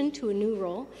 transition to a new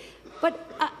role,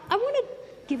 but I want to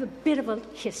give a bit of a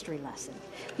history lesson.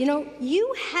 You know,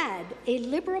 you had a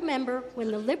Liberal member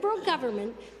when the Liberal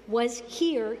government was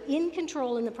here in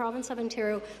control in the province of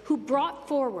Ontario who brought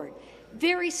forward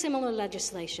very similar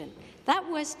legislation. That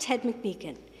was Ted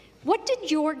McMeekin. What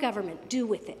did your government do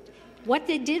with it? What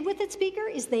they did with it, Speaker,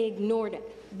 is they ignored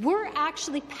it. We're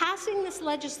actually passing this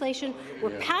legislation,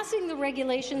 we're passing the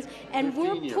regulations, and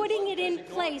we're putting it in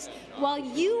place while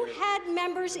you had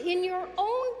members in your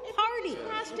own party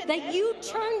that you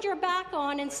turned your back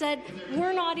on and said,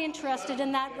 we're not interested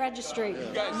in that registry.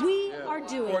 We are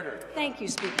doing it. Thank you,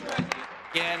 Speaker.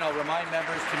 Again, I'll remind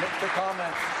members to make their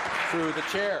comments through the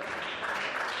chair,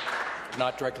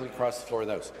 not directly across the floor of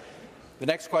the House. The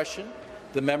next question,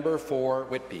 the member for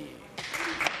Whitby.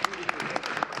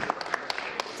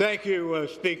 Thank you,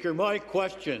 Speaker. My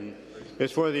question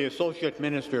is for the Associate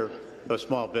Minister of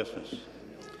Small Business.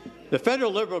 The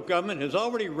federal Liberal government has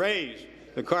already raised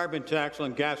the carbon tax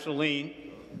on gasoline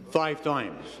 5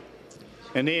 times,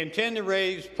 and they intend to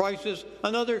raise prices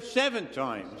another 7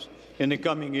 times in the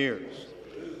coming years.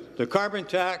 The carbon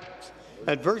tax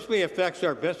adversely affects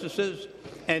our businesses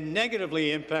and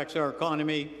negatively impacts our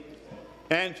economy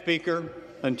and, Speaker,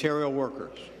 Ontario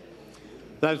workers.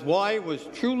 That's why it was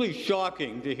truly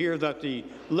shocking to hear that the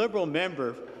Liberal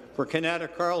member for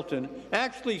Kanata Carleton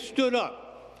actually stood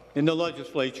up in the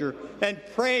legislature and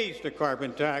praised the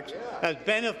carbon tax as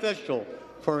beneficial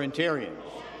for Ontarians.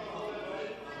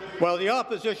 While the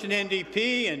opposition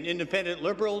NDP and independent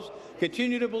Liberals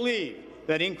continue to believe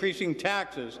that increasing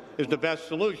taxes is the best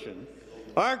solution,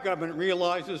 our government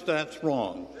realizes that's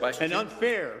wrong and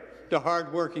unfair to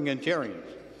hard-working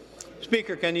Ontarians.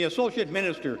 Speaker, can the Associate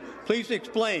Minister please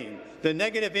explain the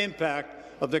negative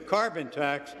impact of the carbon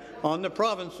tax on the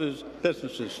province's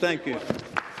businesses? Thank you.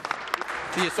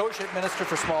 The Associate Minister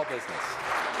for Small Business.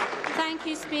 Thank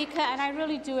you, Speaker, and I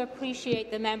really do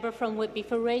appreciate the member from Whitby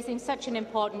for raising such an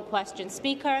important question.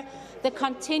 Speaker, the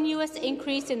continuous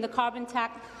increase in the carbon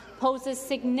tax poses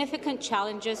significant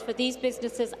challenges for these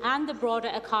businesses and the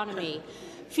broader economy.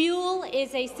 Fuel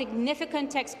is a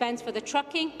significant expense for the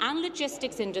trucking and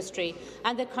logistics industry,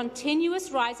 and the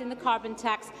continuous rise in the carbon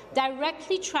tax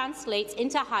directly translates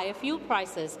into higher fuel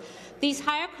prices. These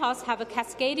higher costs have a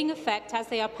cascading effect as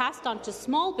they are passed on to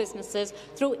small businesses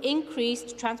through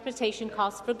increased transportation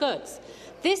costs for goods.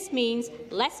 This means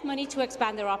less money to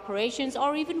expand their operations,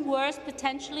 or even worse,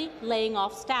 potentially laying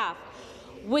off staff.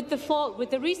 With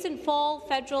the recent fall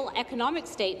federal economic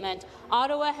statement,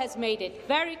 Ottawa has made it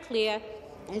very clear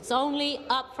it's only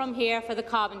up from here for the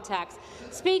carbon tax.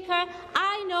 Speaker,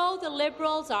 I know the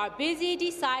Liberals are busy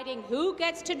deciding who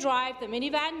gets to drive the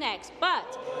minivan next,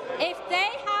 but if they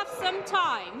have some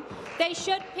time, they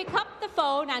should pick up the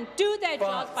phone and do their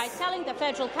jobs by telling the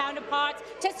federal counterparts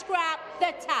to scrap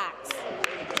the tax.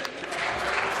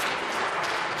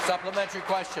 Supplementary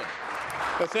question.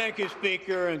 Well, thank you,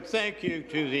 Speaker, and thank you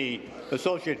to the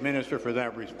Associate Minister for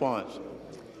that response.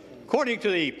 According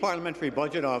to the Parliamentary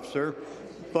Budget Officer,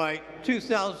 by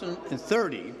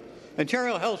 2030,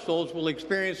 Ontario households will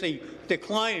experience a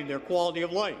decline in their quality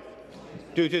of life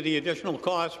due to the additional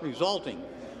costs resulting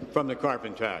from the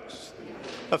carbon tax.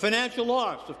 A financial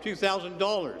loss of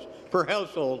 $2,000 per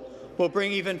household will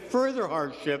bring even further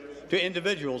hardship to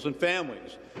individuals and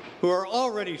families who are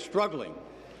already struggling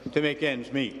to make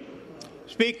ends meet.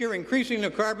 Speaker, increasing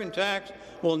the carbon tax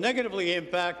will negatively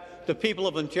impact the people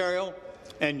of Ontario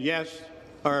and, yes,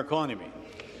 our economy.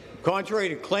 Contrary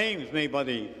to claims made by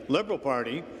the Liberal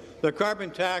Party, the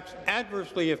carbon tax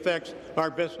adversely affects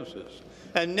our businesses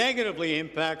and negatively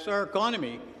impacts our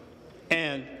economy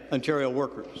and Ontario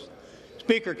workers.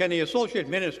 Speaker, can the Associate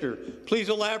Minister please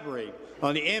elaborate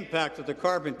on the impact of the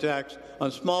carbon tax on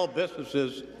small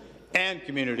businesses and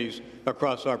communities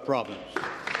across our province?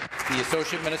 The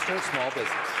Associate Minister of Small Business.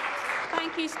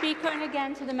 Thank you, Speaker, and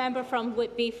again to the member from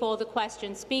Whitby for the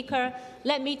question. Speaker,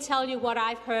 let me tell you what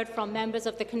I've heard from members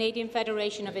of the Canadian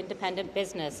Federation of Independent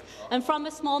Business. And from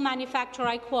a small manufacturer,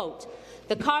 I quote,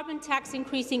 "The carbon tax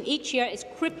increasing each year is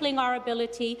crippling our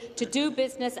ability to do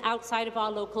business outside of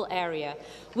our local area.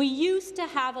 We used to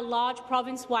have a large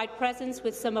province-wide presence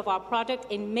with some of our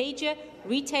product in major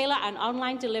retailer and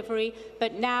online delivery,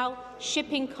 but now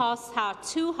shipping costs are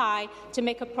too high to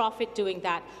make a profit doing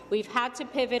that. We've had to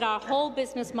pivot our whole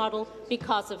business model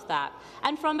because of that."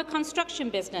 And from a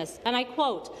construction business, and I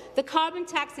quote, "The carbon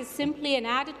tax is simply an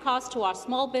added cost to our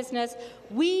small business.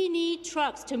 We need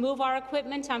trucks to move our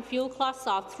equipment, and fuel costs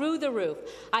are through the roof.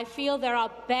 I feel there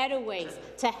are better ways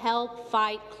to help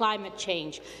fight climate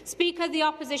change." Speaker, the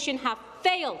opposition have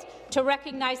failed to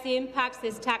recognize the impacts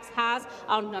this tax has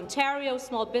on Ontario's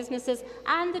small businesses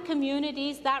and the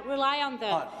communities that rely on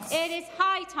them. It is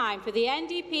high time for the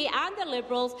NDP and the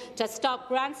Liberals to stop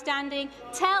grandstanding.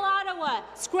 Tell Ottawa,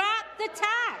 scrap the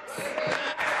tax.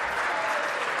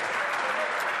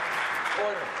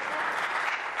 Order.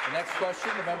 The next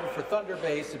question, the member for Thunder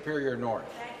Bay, Superior North.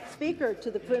 Speaker,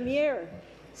 to the Premier,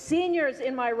 seniors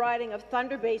in my riding of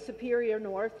Thunder Bay, Superior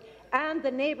North, and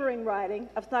the neighbouring riding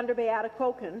of Thunder Bay,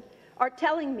 Atikokan, are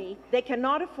telling me they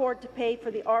cannot afford to pay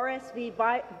for the RSV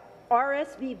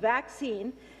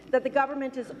vaccine that the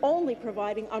government is only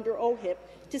providing under OHIP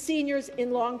to seniors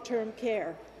in long-term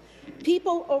care.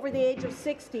 People over the age of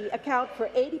 60 account for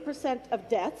 80% of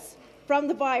deaths from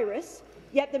the virus,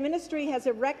 yet the ministry has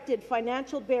erected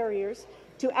financial barriers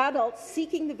to adults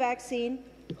seeking the vaccine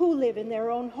who live in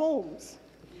their own homes.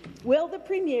 Will the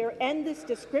Premier end this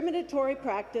discriminatory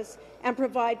practice and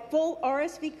provide full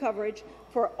RSV coverage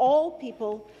for all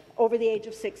people over the age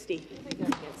of 60?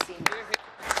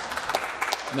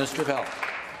 Minister of Health.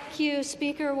 Thank you,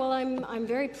 Speaker. Well, I'm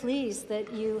very pleased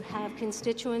that you have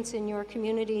constituents in your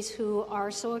communities who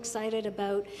are so excited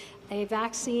about a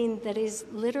vaccine that is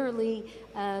literally,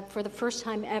 for the first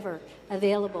time ever,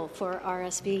 available for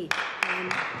RSV.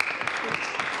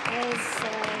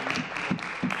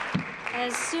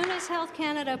 As soon as Health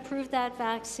Canada approved that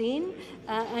vaccine,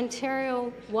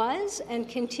 Ontario was and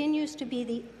continues to be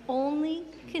the only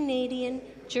Canadian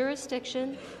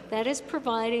jurisdiction that is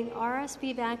providing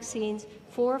RSV vaccines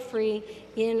for free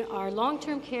in our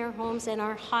long-term care homes and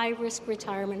our high-risk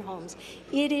retirement homes.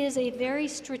 It is a very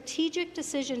strategic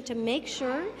decision to make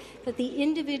sure that the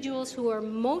individuals who are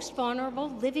most vulnerable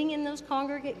living in those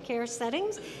congregate care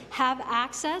settings have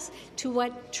access to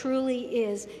what truly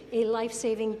is a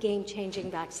life-saving,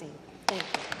 game-changing vaccine. Thank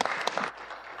you.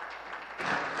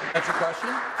 That's your question.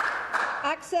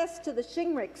 Access to the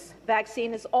Shingrix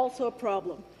vaccine is also a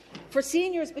problem. For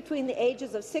seniors between the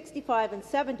ages of 65 and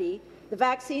 70, the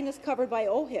vaccine is covered by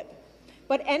OHIP,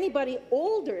 but anybody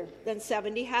older than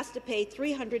 70 has to pay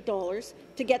 $300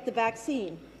 to get the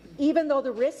vaccine, even though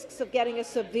the risks of getting a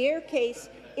severe case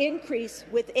increase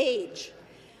with age.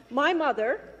 My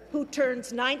mother, who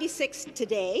turns 96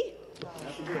 today,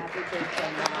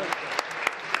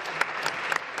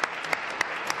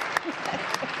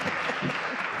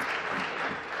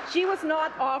 she was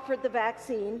not offered the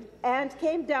vaccine and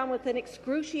came down with an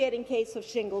excruciating case of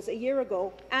shingles a year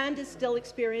ago and is still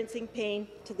experiencing pain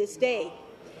to this day.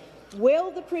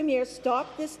 Will the Premier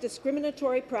stop this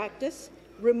discriminatory practice,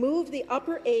 remove the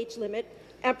upper age limit,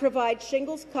 and provide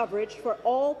shingles coverage for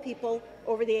all people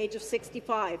over the age of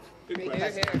 65?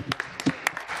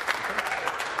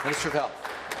 Minister of Health.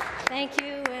 Thank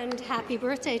you, and happy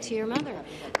birthday to your mother.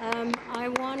 I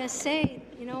want to say,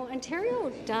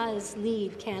 Ontario does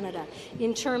lead Canada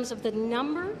in terms of the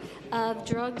number of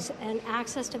drugs and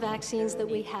access to vaccines that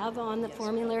we have on the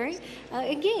formulary.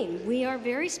 Again, we are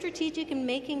very strategic in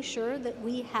making sure that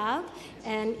we have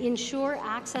and ensure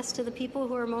access to the people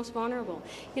who are most vulnerable.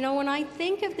 When I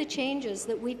think of the changes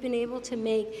that we've been able to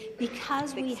make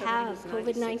because we have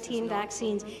COVID-19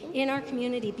 vaccines in our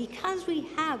community, because we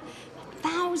have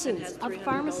thousands of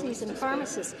pharmacies and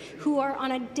pharmacists who are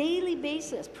on a daily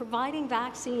basis providing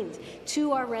vaccines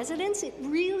to our residents, it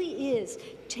really is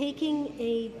taking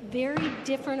a very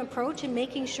different approach and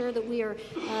making sure that we are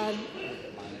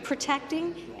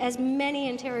protecting as many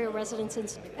Ontario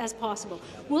residents as possible.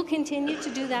 We'll continue to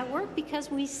do that work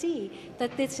because we see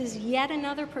that this is yet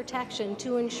another protection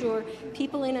to ensure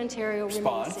people in Ontario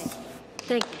remain safe.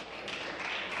 Thank you.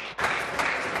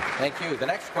 Thank you. The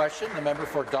next question, the member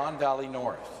for Don Valley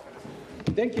North.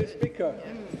 Thank you, Speaker.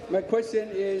 My question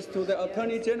is to the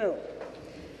Attorney General.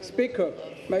 Speaker,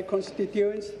 my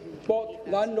constituents, both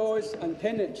landlords and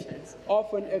tenants,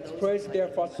 often express their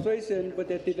frustration with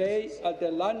the delay at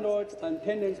the Landlords and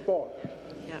Tenants Board.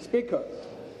 Speaker,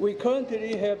 we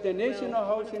currently have the national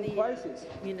housing crisis.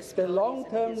 The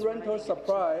long-term rental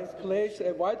supply plays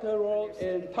a vital role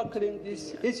in tackling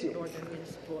this issue.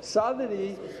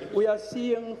 Sadly, we are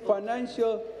seeing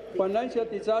financial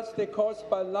disaster caused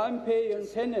by non-paying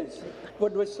tenants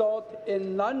would result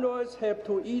in landlords have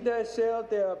to either sell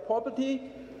their property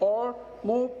or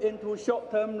move into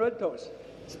short-term rentals.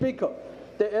 Speaker,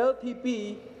 the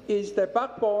LTB is the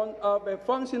backbone of a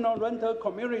functional rental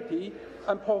community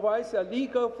and provides a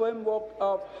legal framework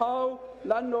of how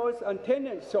landlords and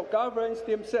tenants shall govern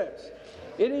themselves.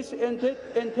 It is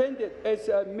intended as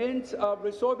a means of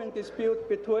resolving disputes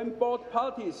between both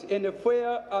parties in a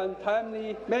fair and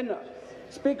timely manner.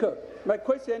 Speaker, My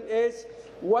question is,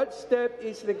 what step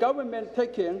is the government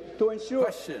taking to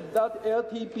ensure that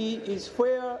LTP is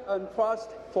fair and fast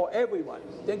for everyone?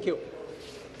 Thank you.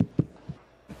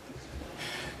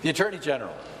 The Attorney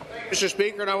General. Mr.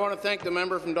 Speaker, and I want to thank the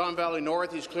member from Don Valley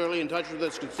North. He's clearly in touch with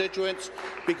his constituents,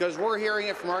 because we're hearing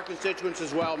it from our constituents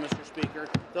as well, Mr. Speaker.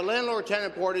 The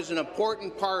Landlord-Tenant Board is an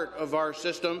important part of our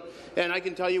system, and I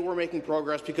can tell you we're making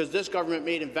progress because this government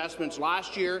made investments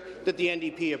last year that the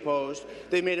NDP opposed.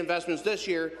 They made investments this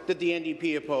year that the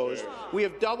NDP opposed. We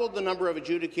have doubled the number of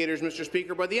adjudicators, Mr.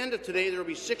 Speaker. By the end of today, there will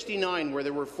be 69 where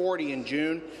there were 40 in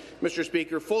June. Mr.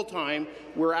 Speaker, full-time,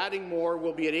 we're adding more.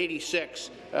 We'll be at 86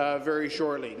 very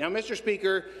shortly. Now, Mr.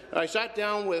 Speaker, I sat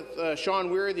down with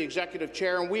Sean Weir, the Executive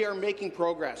Chair, and we are making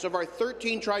progress. Of our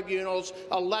 13 tribunals,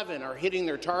 11 are hitting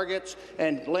their targets,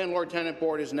 and Landlord-Tenant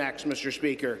Board is next, Mr.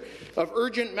 Speaker. Of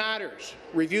urgent matters,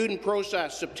 reviewed and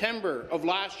processed September of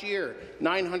last year,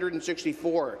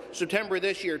 964. September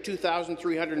this year,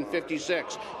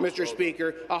 2,356. Mr.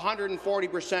 Speaker,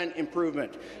 140%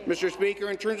 improvement. Mr.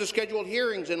 Speaker, in terms of scheduled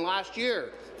hearings in last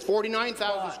year,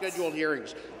 49,000 scheduled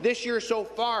hearings. This year so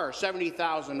far,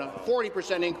 70,000, a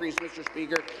 40% increase, Mr.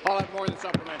 Speaker. I'll have more than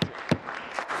supplementary.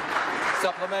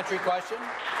 Supplementary question.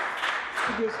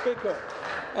 Thank you, Speaker.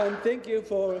 And thank you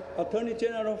for Attorney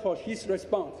General for his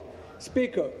response.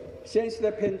 Speaker, since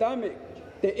the pandemic,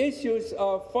 the issues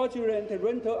of fraudulent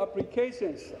rental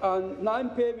applications and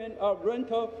non-payment of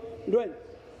rental rent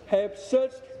have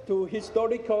surged to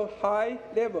historical high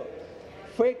level.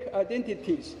 Fake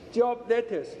identities, job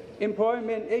letters,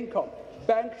 employment income,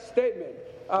 bank statement,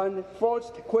 and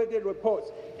forged credit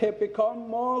reports have become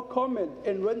more common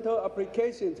in rental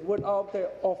applications without the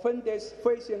offenders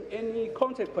facing any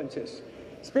consequences.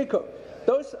 Speaker,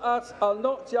 those acts are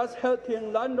not just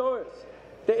hurting landlords.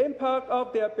 The impact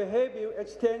of their behavior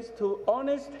extends to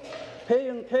honest,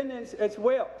 paying tenants as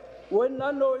well. When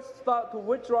landlords start to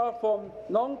withdraw from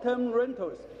long-term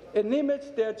rentals, it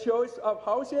limits their choice of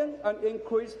housing and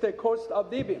increases the cost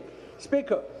of living.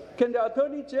 Speaker, can the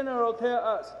Attorney General tell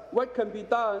us what can be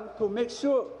done to make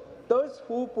sure those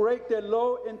who break the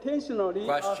law intentionally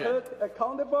are held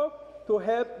accountable to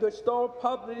help restore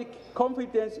public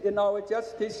confidence in our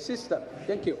justice system?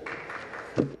 Thank you.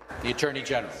 The Attorney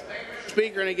General.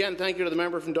 Speaker, and again, thank you to the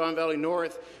member from Don Valley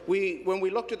North. When we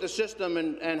looked at the system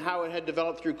and how it had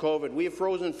developed through COVID, we have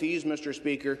frozen fees, Mr.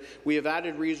 Speaker. We have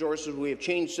added resources. We have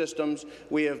changed systems.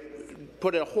 We have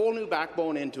put a whole new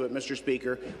backbone into it, Mr.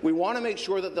 Speaker. We want to make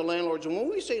sure that the landlords, and when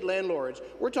we say landlords,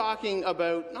 we're talking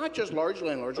about not just large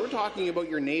landlords, we're talking about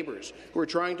your neighbours who are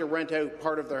trying to rent out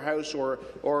part of their house or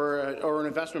an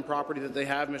investment property that they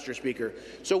have, Mr. Speaker.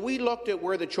 So we looked at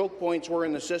where the choke points were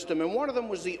in the system, and one of them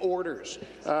was the orders.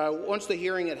 Once the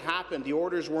hearing had happened, the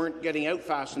orders weren't getting out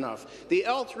fast enough. The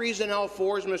L3s and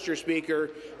L4s, Mr. Speaker,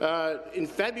 in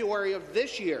February of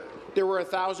this year, there were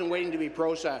 1,000 waiting to be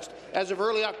processed. As of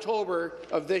early October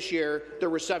of this year, there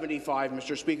were 75,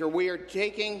 Mr. Speaker. We are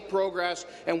taking progress,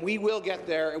 and we will get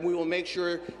there, and we will make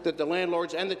sure that the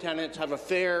landlords and the tenants have a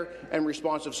fair and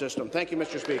responsive system. Thank you,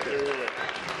 Mr. Speaker. The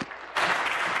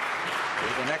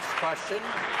next question,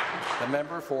 the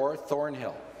member for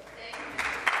Thornhill.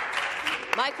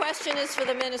 My question is for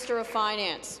the Minister of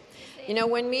Finance. You know,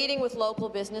 when meeting with local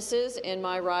businesses in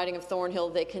my riding of Thornhill,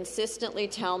 they consistently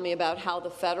tell me about how the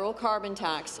federal carbon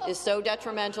tax is so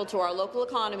detrimental to our local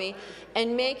economy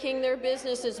and making their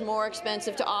businesses more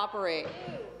expensive to operate.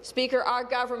 Speaker, our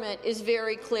government is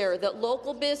very clear that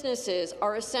local businesses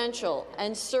are essential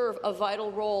and serve a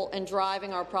vital role in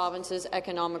driving our province's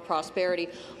economic prosperity.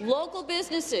 Local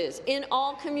businesses in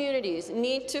all communities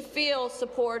need to feel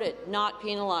supported, not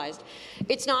penalized.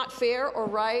 It's not fair or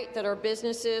right that our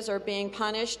businesses are being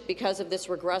punished because of this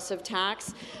regressive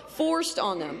tax forced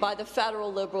on them by the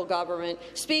federal Liberal government.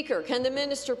 Speaker, can the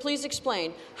minister please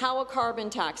explain how a carbon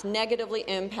tax negatively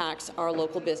impacts our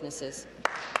local businesses?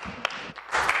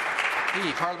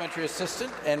 The parliamentary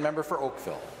assistant and member for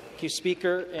Oakville. Thank you,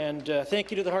 Speaker, and thank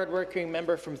you to the hard-working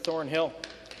member from Thornhill.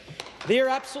 They are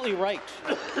absolutely right.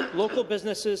 Local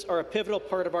businesses are a pivotal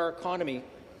part of our economy,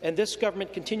 and this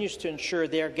government continues to ensure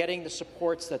they are getting the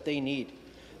supports that they need.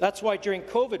 That's why during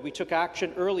COVID we took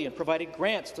action early and provided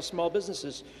grants to small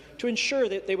businesses to ensure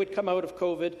that they would come out of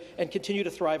COVID and continue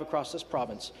to thrive across this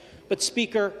province. But,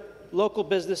 Speaker, local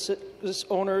business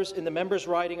owners in the members'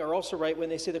 riding are also right when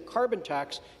they say the carbon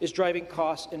tax is driving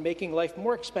costs and making life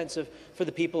more expensive for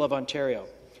the people of Ontario.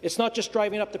 It's not just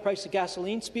driving up the price of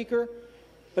gasoline, Speaker,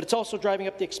 but it's also driving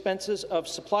up the expenses of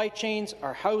supply chains,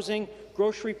 our housing,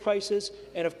 grocery prices,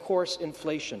 and, of course,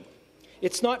 inflation.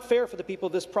 It's not fair for the people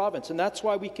of this province, and that's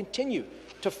why we continue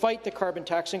to fight the carbon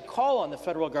tax and call on the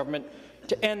federal government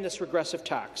to end this regressive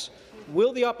tax.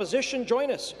 Will the opposition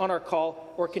join us on our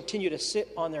call or continue to sit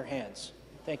on their hands?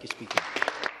 Thank you, Speaker.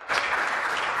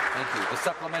 Thank you. The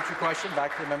supplementary question,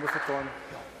 back to the member for Thornhill.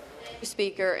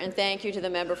 Speaker, and thank you to the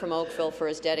member from Oakville for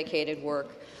his dedicated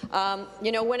work.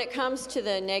 You know, when it comes to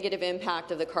the negative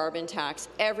impact of the carbon tax,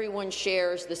 everyone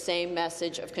shares the same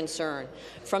message of concern.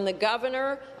 From the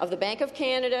Governor of the Bank of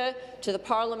Canada to the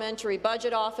parliamentary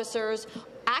budget officers,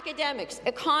 academics,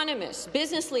 economists,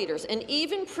 business leaders, and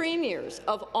even premiers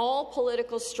of all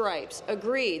political stripes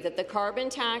agree that the carbon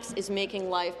tax is making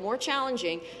life more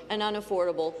challenging and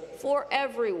unaffordable for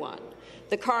everyone.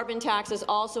 The carbon tax is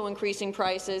also increasing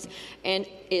prices and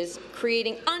is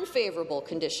creating unfavourable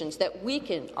conditions that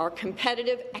weaken our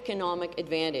competitive economic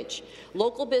advantage.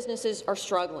 Local businesses are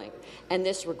struggling, and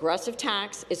this regressive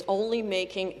tax is only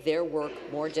making their work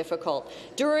more difficult.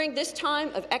 During this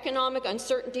time of economic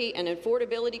uncertainty and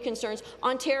affordability concerns,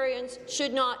 Ontarians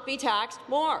should not be taxed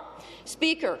more.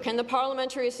 Speaker, can the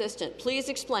parliamentary assistant please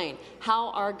explain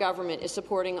how our government is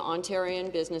supporting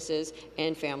Ontarian businesses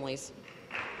and families?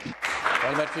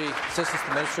 Parliamentary Assistant to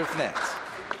the Minister of Finance.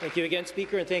 Thank you again,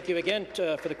 Speaker, and thank you again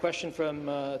for the question from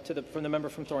the member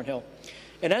from Thornhill.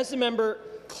 And as the member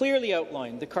clearly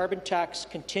outlined, the carbon tax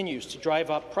continues to drive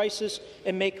up prices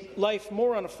and make life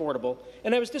more unaffordable.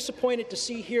 And I was disappointed to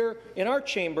see here in our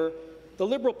chamber the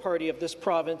Liberal Party of this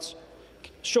province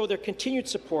show their continued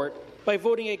support by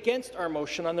voting against our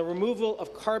motion on the removal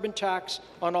of carbon tax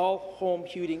on all home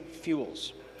heating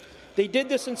fuels. They did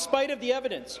this in spite of the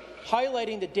evidence,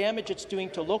 highlighting the damage it's doing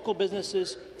to local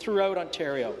businesses throughout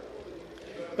Ontario.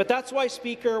 But that's why,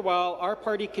 Speaker, while our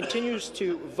party continues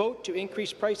to vote to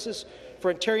increase prices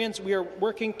for Ontarians, we are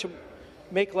working to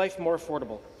make life more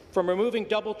affordable. From removing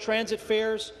double transit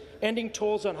fares, ending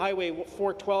tolls on Highway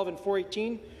 412 and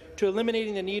 418, to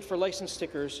eliminating the need for license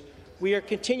stickers, we are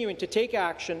continuing to take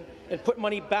action and put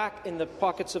money back in the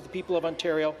pockets of the people of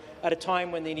Ontario at a time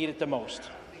when they need it the most.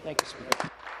 Thank you, Speaker.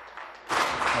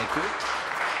 Thank you.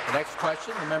 The next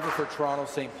question, the member for Toronto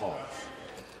St. Paul's.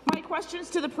 My questions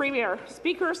to the Premier.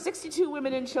 Speaker, 62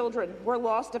 women and children were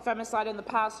lost to femicide in the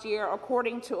past year,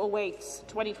 according to OAIT's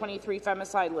 2023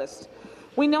 femicide list.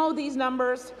 We know these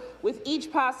numbers, with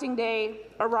each passing day,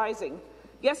 are rising.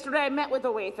 Yesterday, I met with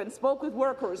OAIT and spoke with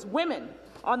workers, women,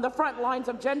 on the front lines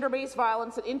of gender-based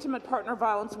violence and intimate partner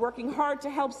violence, working hard to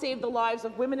help save the lives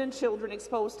of women and children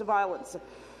exposed to violence.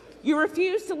 You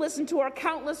refuse to listen to our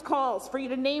countless calls for you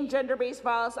to name gender-based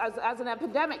violence as an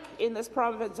epidemic in this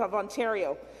province of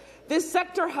Ontario. This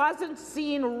sector hasn't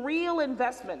seen real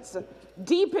investments,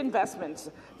 deep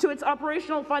investments, to its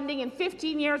operational funding in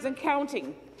 15 years and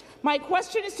counting. My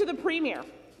question is to the Premier.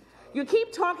 You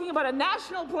keep talking about a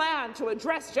national plan to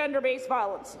address gender-based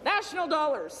violence, national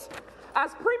dollars.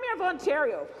 As Premier of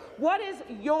Ontario, what is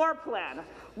your plan?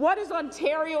 What is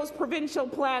Ontario's provincial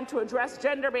plan to address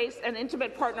gender-based and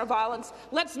intimate partner violence?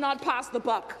 Let's not pass the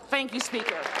buck. Thank you,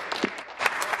 Speaker.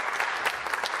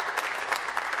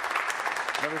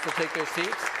 Members will take their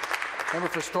seats. Member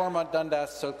for Stormont, Dundas,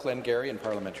 South Glengarry, and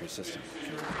parliamentary system.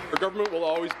 Our government will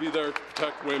always be there to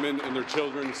protect women and their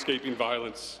children escaping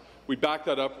violence. We back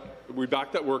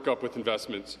that work up with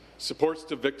investments. Supports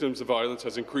to victims of violence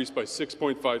has increased by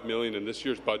 $6.5 million in this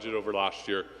year's budget over last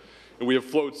year. And we have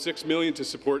flowed $6 million to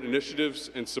support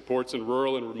initiatives and supports in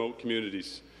rural and remote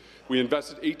communities. We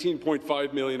invested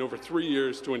 $18.5 million over 3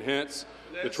 years to enhance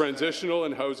the Transitional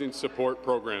and Housing Support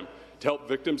Program to help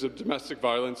victims of domestic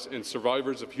violence and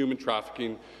survivors of human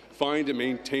trafficking find and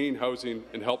maintain housing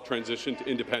and help transition to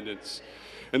independence.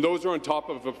 And those are on top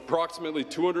of approximately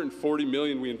 $240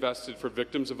 million we invested for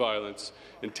victims of violence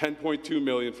and $10.2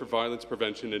 million for violence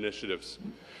prevention initiatives.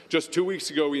 Just 2 weeks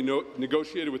ago, we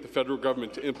negotiated with the federal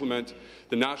government to implement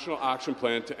the National Action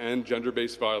Plan to End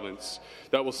Gender-Based Violence.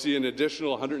 That will see an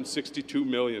additional $162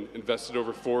 million invested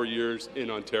over 4 years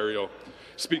in Ontario.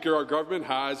 Speaker, our government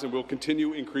has and will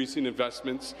continue increasing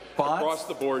investments across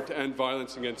the board to end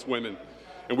violence against women,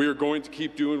 and we are going to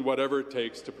keep doing whatever it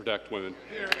takes to protect women.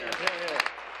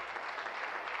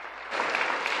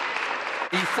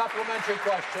 The supplementary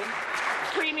question.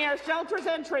 Premier, shelters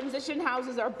and transition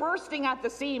houses are bursting at the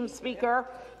seams, Speaker.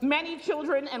 Many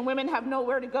children and women have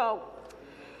nowhere to go.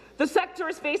 The sector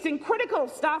is facing critical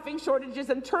staffing shortages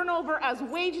and turnover as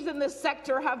wages in this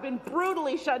sector have been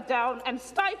brutally shut down and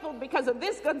stifled because of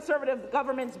this Conservative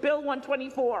government's Bill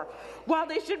 124. While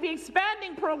they should be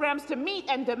expanding programs to meet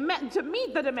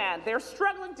the demand, they're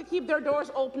struggling to keep their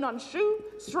doors open on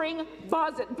shoestring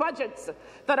budgets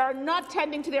that are not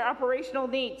tending to their operational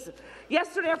needs.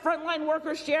 Yesterday, our frontline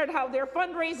workers shared how they're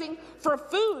fundraising for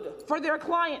food for their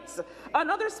clients.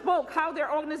 Another spoke how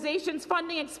their organization's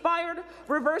funding expired,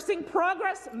 reversing reversing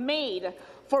progress made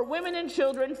for women and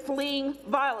children fleeing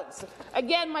violence.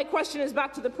 Again, my question is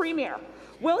back to the Premier.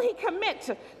 Will he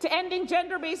commit to ending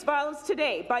gender-based violence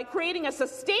today by creating a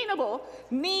sustainable,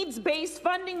 needs-based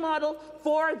funding model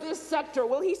for this sector?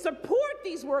 Will he support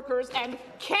these workers, and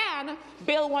can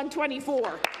Bill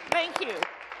 124? Thank you.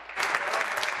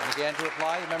 And again, to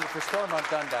reply, the member for Stormont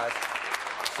Dundas,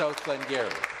 South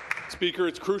Glengarry. Speaker,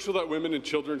 it's crucial that women and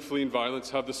children fleeing violence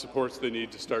have the supports they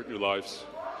need to start new lives.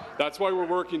 That's why we're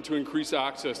working to increase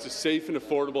access to safe and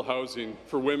affordable housing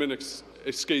for women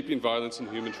escaping violence and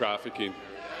human trafficking.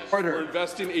 We're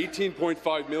investing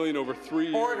 $18.5 million over 3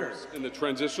 years in the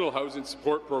Transitional Housing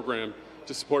Support Program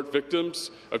to support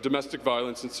victims of domestic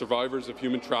violence and survivors of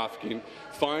human trafficking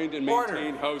find and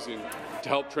maintain housing to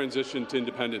help transition to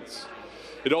independence.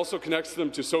 It also connects them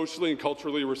to socially and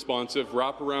culturally responsive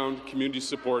wraparound community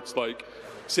supports like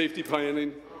safety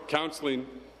planning, counselling,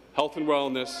 health and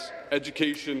wellness,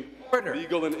 education,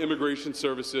 legal and immigration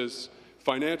services,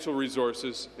 financial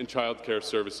resources, and childcare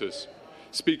services.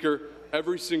 Speaker,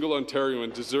 every single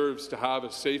Ontarian deserves to have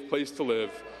a safe place to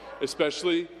live,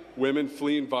 especially women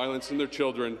fleeing violence and their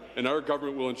children, and our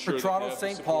government will ensure that Toronto they have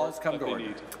St. the Paul's support come to that they order.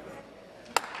 need.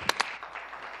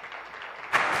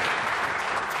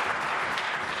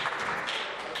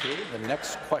 Okay, the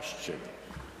next question.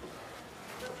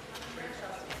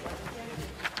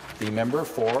 The member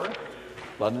for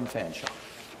London Fanshawe.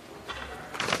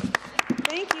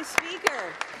 Thank you,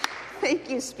 Speaker. Thank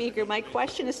you, Speaker. My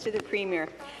question is to the Premier.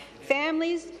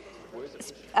 Families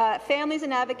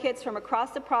and advocates from across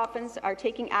the province are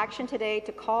taking action today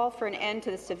to call for an end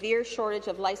to the severe shortage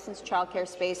of licensed childcare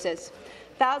spaces.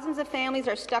 Thousands of families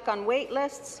are stuck on wait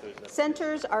lists.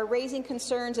 Centres are raising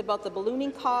concerns about the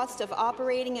ballooning cost of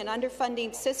operating an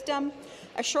underfunding system.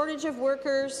 A shortage of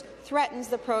workers threatens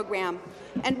the program.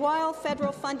 And while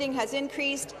federal funding has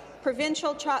increased,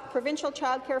 provincial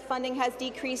childcare funding has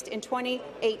decreased in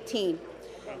 2018.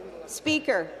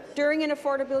 Speaker, during an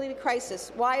affordability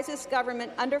crisis, why is this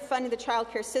government underfunding the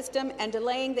childcare system and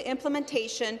delaying the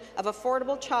implementation of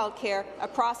affordable childcare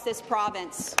across this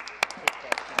province?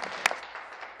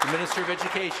 The Minister of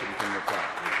Education can reply.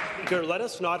 Speaker, let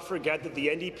us not forget that the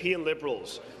NDP and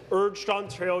Liberals urged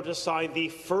Ontario to sign the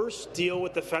first deal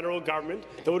with the federal government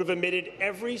that would have admitted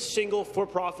every single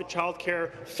for-profit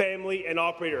childcare family and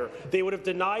operator. They would have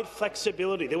denied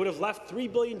flexibility. They would have left $3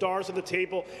 billion on the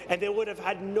table, and they would have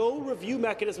had no review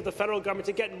mechanism with the federal government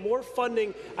to get more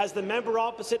funding, as the member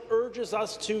opposite urges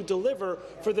us to deliver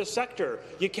for the sector.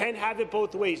 You can't have it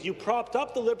both ways. You propped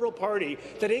up the Liberal Party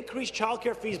that increased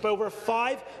childcare fees by over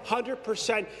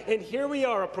 500%, and here we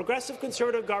are, a progressive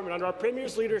Conservative government under our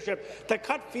Premier's leadership that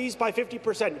cut fees by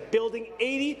 50%, building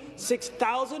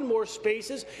 86,000 more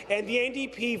spaces, and the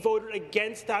NDP voted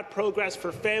against that progress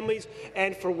for families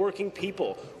and for working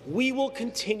people. We will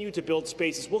continue to build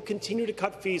spaces. We'll continue to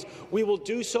cut fees. We will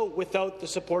do so without the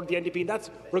support of the NDP, and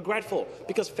that's regretful,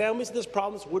 because families in this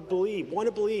province want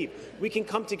to believe we can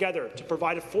come together to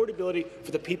provide affordability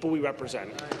for the people we represent.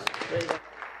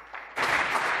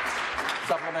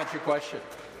 Supplementary question.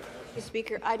 Mr.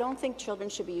 Speaker, I don't think children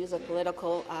should be used as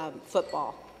political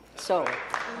football. So,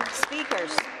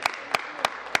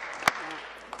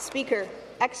 Speaker,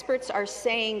 experts are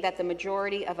saying that the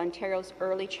majority of Ontario's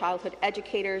early childhood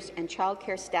educators and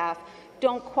childcare staff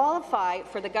don't qualify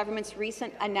for the government's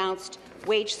recent announced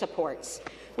wage supports.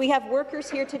 We have workers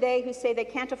here today who say they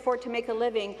can't afford to make a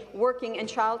living working in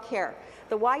childcare.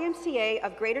 The YMCA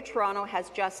of Greater Toronto has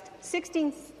just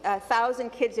 16,000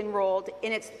 kids enrolled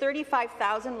in its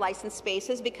 35,000 licensed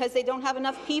spaces because they don't have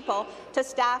enough people to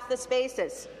staff the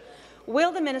spaces.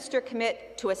 Will the minister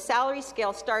commit to a salary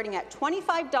scale starting at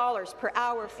 $25 per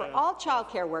hour for all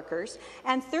childcare workers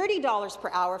and $30 per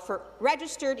hour for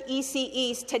registered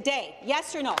ECEs today?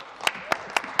 Yes or no?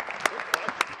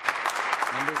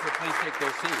 Members will please take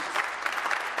their seats.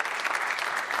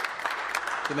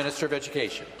 The Minister of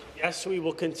Education. Yes, we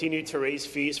will continue to raise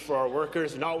fees for our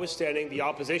workers, notwithstanding the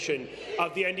opposition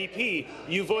of the NDP.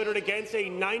 You voted against a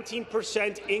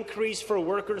 19% increase for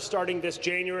workers starting this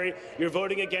January. You're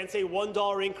voting against a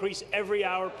 $1 increase every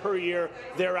hour per year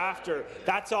thereafter.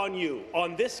 That's on you.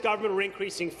 On this government, we're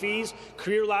increasing fees,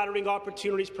 career laddering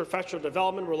opportunities, professional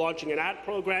development. We're launching an AD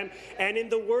program. And in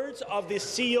the words of the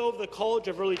CEO of the College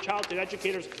of Early Childhood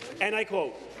Educators, and I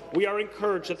quote, "We are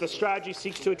encouraged that the strategy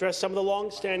seeks to address some of the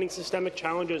long-standing systemic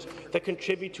challenges that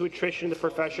contribute to attrition in the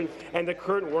profession and the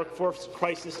current workforce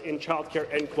crisis in childcare."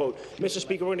 End quote. Mr.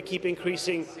 Speaker, we're going to keep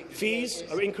increasing fees,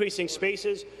 increasing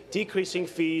spaces, decreasing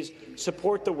fees,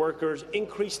 support the workers,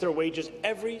 increase their wages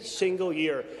every single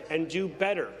year, and do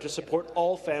better to support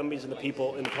all families and the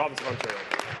people in the province of Ontario.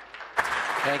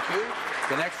 Thank you.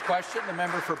 The next question, the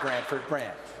member for Brantford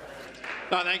Brant.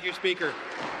 Thank you, Speaker.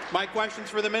 My question's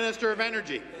for the Minister of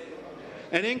Energy.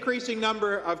 An increasing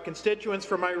number of constituents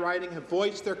from my riding have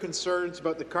voiced their concerns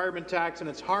about the carbon tax and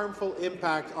its harmful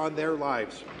impact on their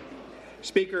lives.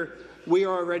 Speaker, we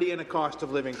are already in a cost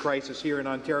of living crisis here in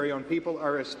Ontario, and people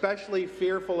are especially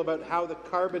fearful about how the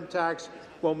carbon tax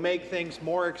will make things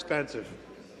more expensive.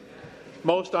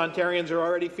 Most Ontarians are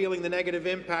already feeling the negative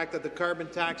impact that the carbon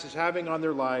tax is having on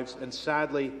their lives, and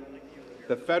sadly,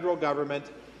 the federal government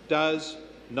does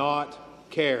not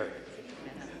care.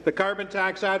 The carbon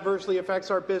tax adversely affects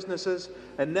our businesses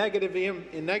and negatively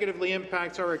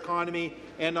impacts our economy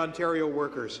and Ontario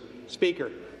workers. Speaker,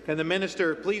 can the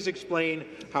minister please explain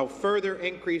how further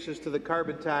increases to the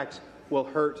carbon tax will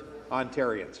hurt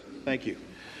Ontarians? Thank you.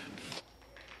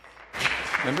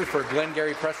 Member for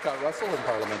Glengarry Prescott Russell and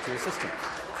Parliamentary Assistant.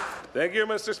 Thank you,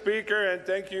 Mr. Speaker, and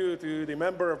thank you to the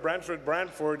member of Brantford Brant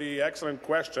for the excellent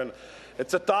question.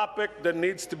 It's a topic that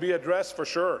needs to be addressed for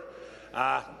sure.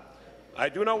 I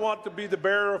do not want to be the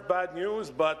bearer of bad news,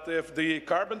 but if the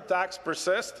carbon tax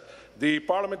persists, the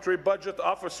Parliamentary Budget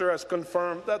Officer has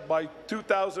confirmed that by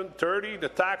 2030, the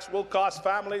tax will cost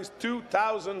families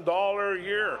 $2,000 a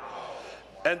year.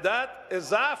 And that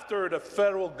is after the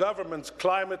federal government's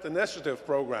climate incentive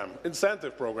program.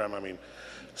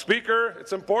 Speaker,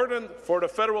 it's important for the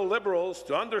federal Liberals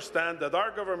to understand that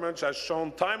our government has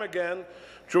shown time again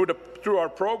through our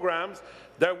programs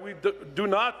that we do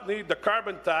not need the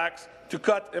carbon tax to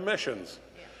cut emissions.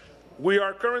 We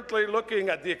are currently looking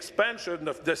at the expansion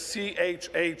of the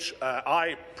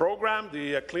CHHI program,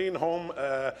 the Clean Home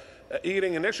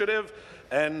Eating Initiative,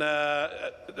 and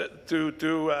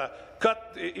to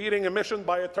cut eating emission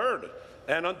by a third.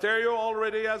 And Ontario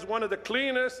already has one of the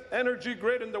cleanest energy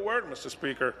grid in the world, Mr.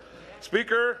 Speaker.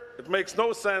 Speaker, it makes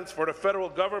no sense for the federal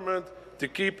government to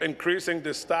keep increasing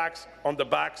this tax on the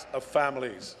backs of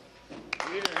families.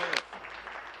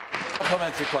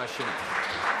 Supplementary question.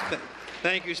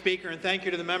 Thank you, Speaker, and thank you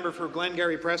to the member for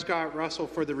Glengarry Prescott Russell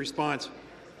for the response.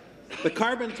 The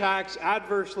carbon tax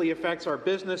adversely affects our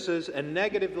businesses and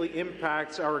negatively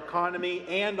impacts our economy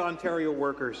and Ontario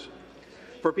workers.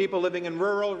 For people living in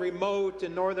rural, remote,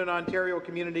 and northern Ontario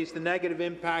communities, the negative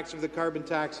impacts of the carbon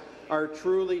tax are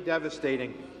truly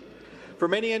devastating. For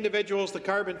many individuals, the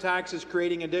carbon tax is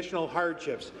creating additional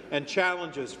hardships and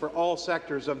challenges for all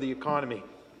sectors of the economy.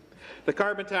 The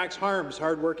carbon tax harms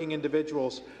hardworking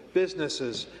individuals,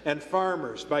 businesses, and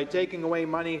farmers by taking away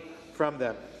money from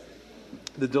them.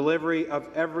 The delivery of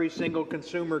every single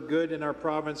consumer good in our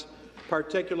province,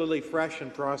 particularly fresh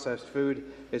and processed food,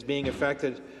 is being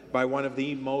affected by one of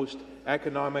the most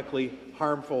economically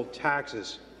harmful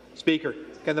taxes. Speaker,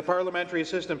 can the parliamentary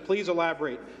assistant please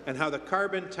elaborate on how the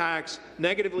carbon tax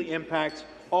negatively impacts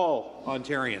all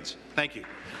Ontarians? Thank you.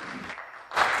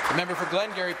 The member for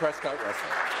Glengarry Prescott Russell.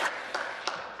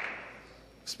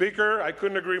 Speaker, I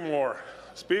couldn't agree more.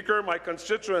 Speaker, my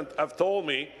constituents have told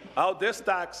me how this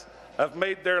tax have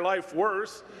made their life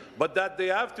worse, but that they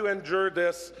have to endure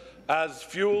this as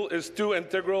fuel is too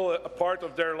integral a part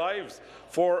of their lives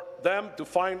for them to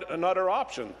find another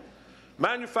option.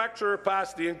 Manufacturers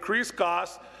pass the increased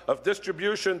cost of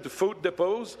distribution to food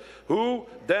depots, who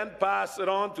then pass it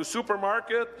on to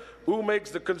supermarket, who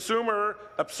makes the consumer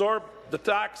absorb the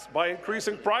tax by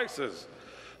increasing prices.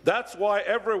 That's why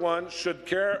everyone should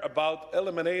care about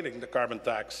eliminating the carbon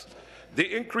tax.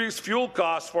 The increased fuel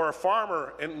costs for a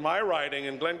farmer in my riding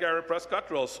in Glengarry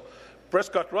Prescott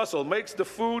Russell makes the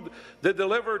food they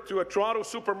deliver to a Toronto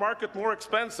supermarket more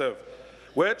expensive,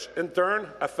 which in turn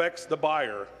affects the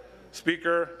buyer.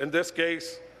 Speaker, in this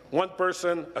case, one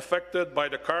person affected by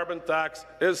the carbon tax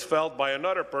is felt by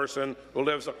another person who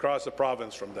lives across the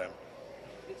province from them.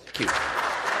 Thank you.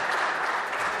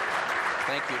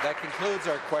 Thank you. That concludes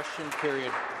our question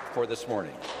period for this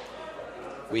morning.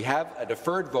 We have a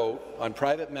deferred vote on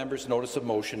private member's notice of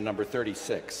motion number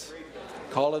 36.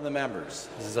 Call in the members.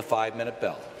 This is a 5-minute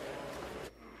bell.